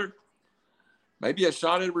Taylor, maybe a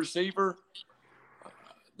shot at receiver.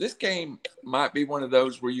 This game might be one of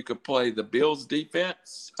those where you could play the Bills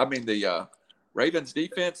defense. The Ravens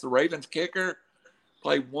defense, the Ravens kicker,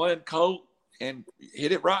 play one Colt and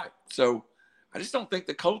hit it right. So I just don't think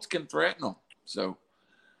the Colts can threaten them. So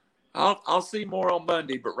I'll see more on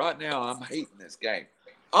Monday, but right now I'm hating this game.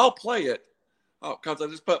 I'll play it because I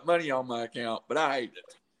just put money on my account, but I hate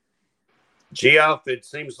it. Geoff, it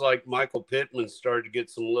seems like Michael Pittman started to get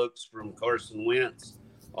some looks from Carson Wentz,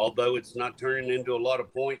 although it's not turning into a lot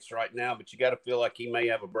of points right now, but you got to feel like he may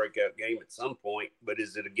have a breakout game at some point. But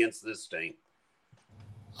is it against this team?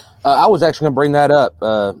 I was actually going to bring that up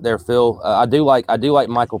there, Phil. I do like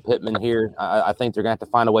Michael Pittman here. I think they're going to have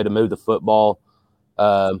to find a way to move the football.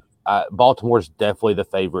 Baltimore's definitely the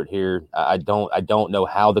favorite here. I don't know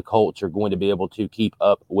how the Colts are going to be able to keep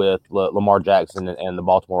up with Lamar Jackson and the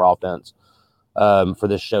Baltimore offense for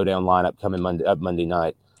this showdown lineup coming Monday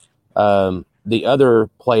night. The other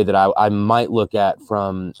play that I might look at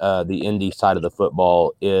from the Indy side of the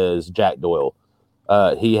football is Jack Doyle.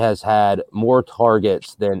 He has had more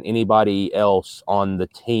targets than anybody else on the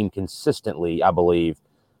team consistently, I believe.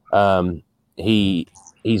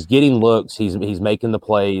 He's getting looks. He's making the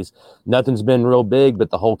plays. Nothing's been real big, but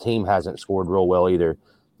the whole team hasn't scored real well either.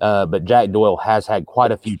 But Jack Doyle has had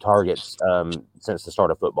quite a few targets since the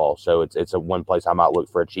start of football. So it's a one place I might look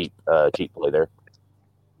for a cheap play there.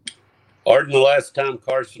 Arden, the last time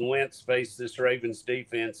Carson Wentz faced this Ravens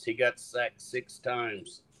defense, he got sacked 6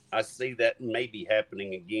 times. I see that maybe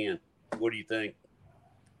happening again. What do you think?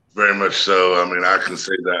 Very much so. I can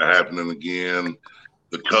see that happening again.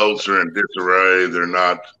 The Colts are in disarray. They're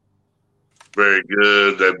not very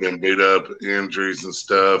good. They've been beat up, injuries and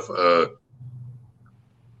stuff.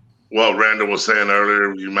 What Randall was saying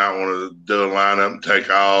earlier, you might want to do a lineup and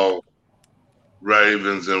take all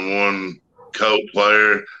Ravens and one Colt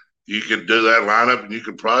player. You could do that lineup, and you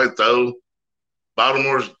could probably throw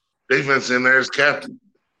Baltimore's defense in there as captain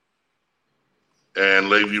and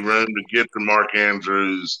leave you room to get the Mark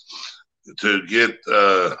Andrews, to get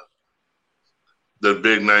the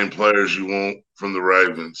big-name players you want from the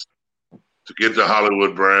Ravens, to get the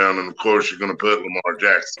Hollywood Brown, and, of course, you're going to put Lamar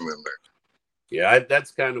Jackson in there. Yeah,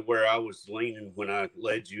 that's kind of where I was leaning when I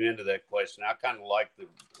led you into that question. I kind of like the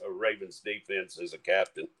Ravens defense as a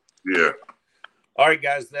captain. Yeah. All right,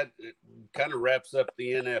 guys, that kind of wraps up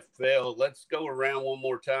the NFL. Let's go around one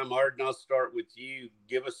more time. Arden, I'll start with you.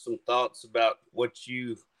 Give us some thoughts about what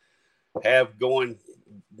you have going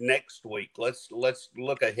next week. Let's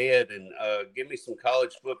look ahead and give me some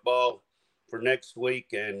college football for next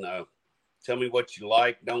week, and tell me what you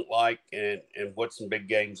like, don't like, and what some big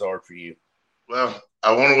games are for you. Well,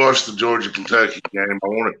 I want to watch the Georgia-Kentucky game. I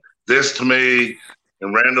want this to me,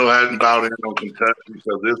 and Randall hadn't bought in on Kentucky,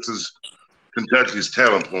 so this is Kentucky's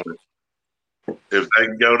telling point. If they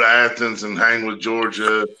can go to Athens and hang with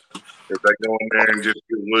Georgia, if they go in there and just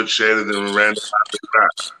get woodshedded, then Randall might be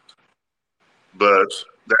right. But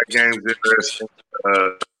that game's interesting.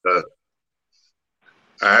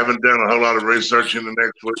 I haven't done a whole lot of research in the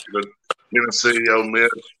next week, but Tennessee, Ole Miss,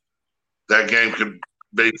 that game could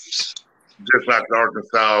be just like the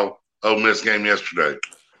Arkansas Ole Miss game yesterday.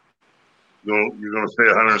 You're going to see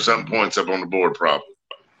 100-something points up on the board, probably.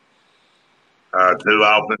 Two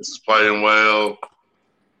offenses playing well.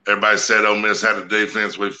 Everybody said Ole Miss had a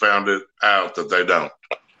defense. We found it out that they don't.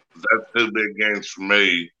 That's two big games for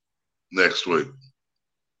me next week.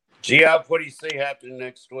 Geoff, what do you see happening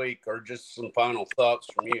next week, or just some final thoughts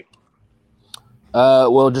from you?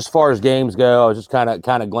 Well, just as far as games go, I was just kind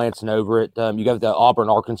of glancing over it. You got the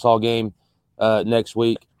Auburn-Arkansas game next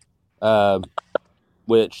week,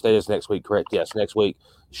 which that is next week, correct? Yes, next week.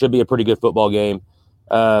 Should be a pretty good football game.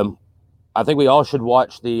 I think we all should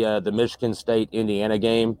watch the Michigan State-Indiana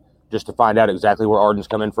game just to find out exactly where Arden's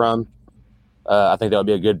coming from. I think that would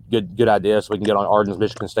be a good idea, so we can get on Arden's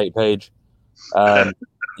Michigan State page.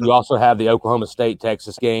 You also have the Oklahoma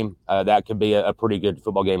State-Texas game. That could be a pretty good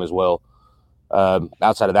football game as well.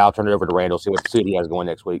 Outside of that, I'll turn it over to Randall, see what he has going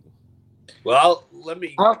next week. Well,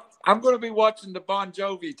 I'm going to be watching the Bon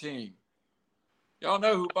Jovi team. Y'all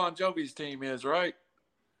know who Bon Jovi's team is, right?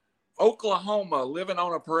 Oklahoma, living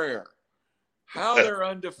on a prayer. How they're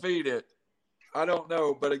undefeated, I don't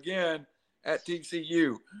know. But again, at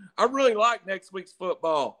TCU, I really like next week's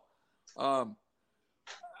football.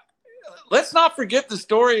 Let's not forget the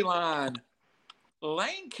storyline.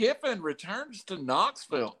 Lane Kiffin returns to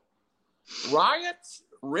Knoxville. Riots,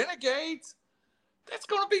 renegades, that's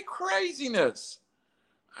going to be craziness.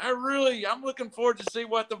 I'm looking forward to see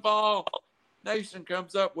what the Vol Nation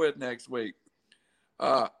comes up with next week.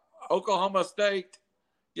 Oklahoma State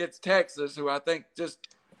gets Texas, who I think just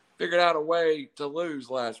figured out a way to lose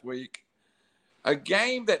last week. A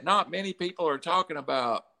game that not many people are talking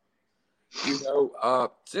about.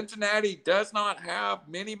 Cincinnati does not have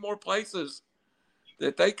many more places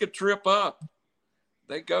that they could trip up.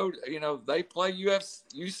 They go, they play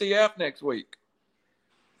UCF next week.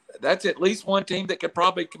 That's at least one team that could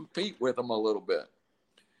probably compete with them a little bit.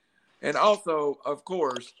 And also, of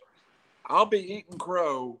course, I'll be eating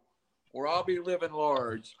crow or I'll be living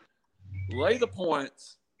large. Lay the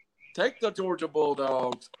points. Take the Georgia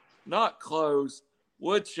Bulldogs. Not close.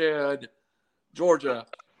 Woodshed, Georgia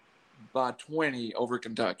by 20 over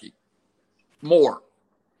Kentucky. More.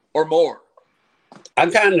 I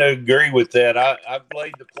kind of agree with that. I've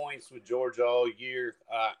played the points with Georgia all year.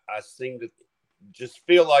 I seem to just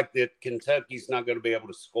feel like that Kentucky's not going to be able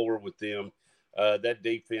to score with them. That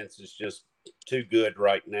defense is just too good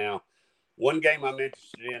right now. One game I'm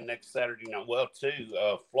interested in next Saturday night. Well, two.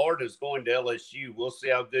 Florida's going to LSU. We'll see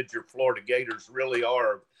how good your Florida Gators really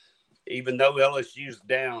are. Even though LSU's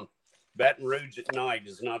down, Baton Rouge at night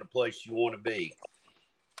is not a place you want to be.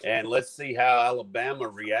 And let's see how Alabama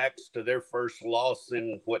reacts to their first loss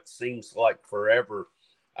in what seems like forever.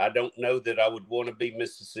 I don't know that I would want to be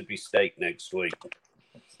Mississippi State next week.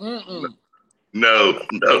 No.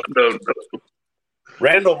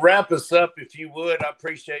 Randall, wrap us up if you would. I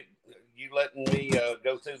appreciate you letting me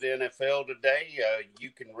go through the NFL today. You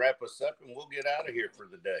can wrap us up and we'll get out of here for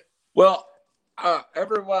the day. Well,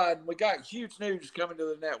 everyone, we got huge news coming to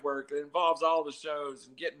the network. It involves all the shows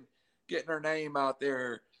and getting our name out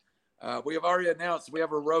there. We have already announced we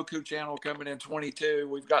have a Roku channel coming in 22.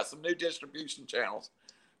 We've got some new distribution channels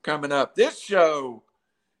coming up. This show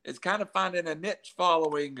is kind of finding a niche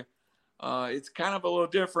following. It's kind of a little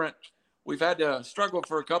different. We've had to struggle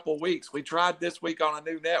for a couple of weeks. We tried this week on a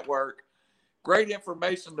new network. Great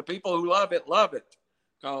information. The people who love it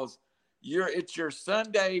because it's your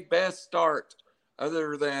Sunday best start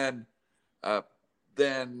other than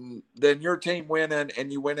your team winning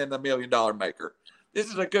and you winning the $1 Million Maker. This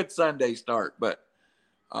is a good Sunday start, but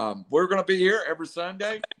we're going to be here every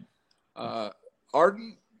Sunday.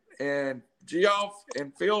 Arden and Geoff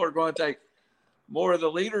and Phil are going to take more of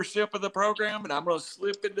the leadership of the program, and I'm going to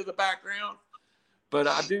slip into the background. But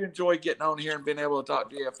I do enjoy getting on here and being able to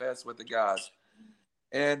talk DFS with the guys.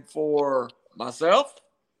 And for myself,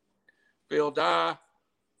 Phil Dye,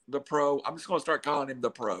 the pro. I'm just going to start calling him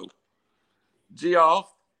the pro.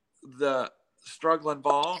 Geoff, the struggling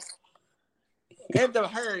ball. And the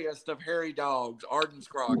hairiest of hairy dogs, Arden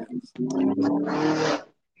Scroggins.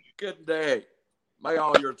 Good day. May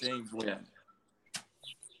all your teams win.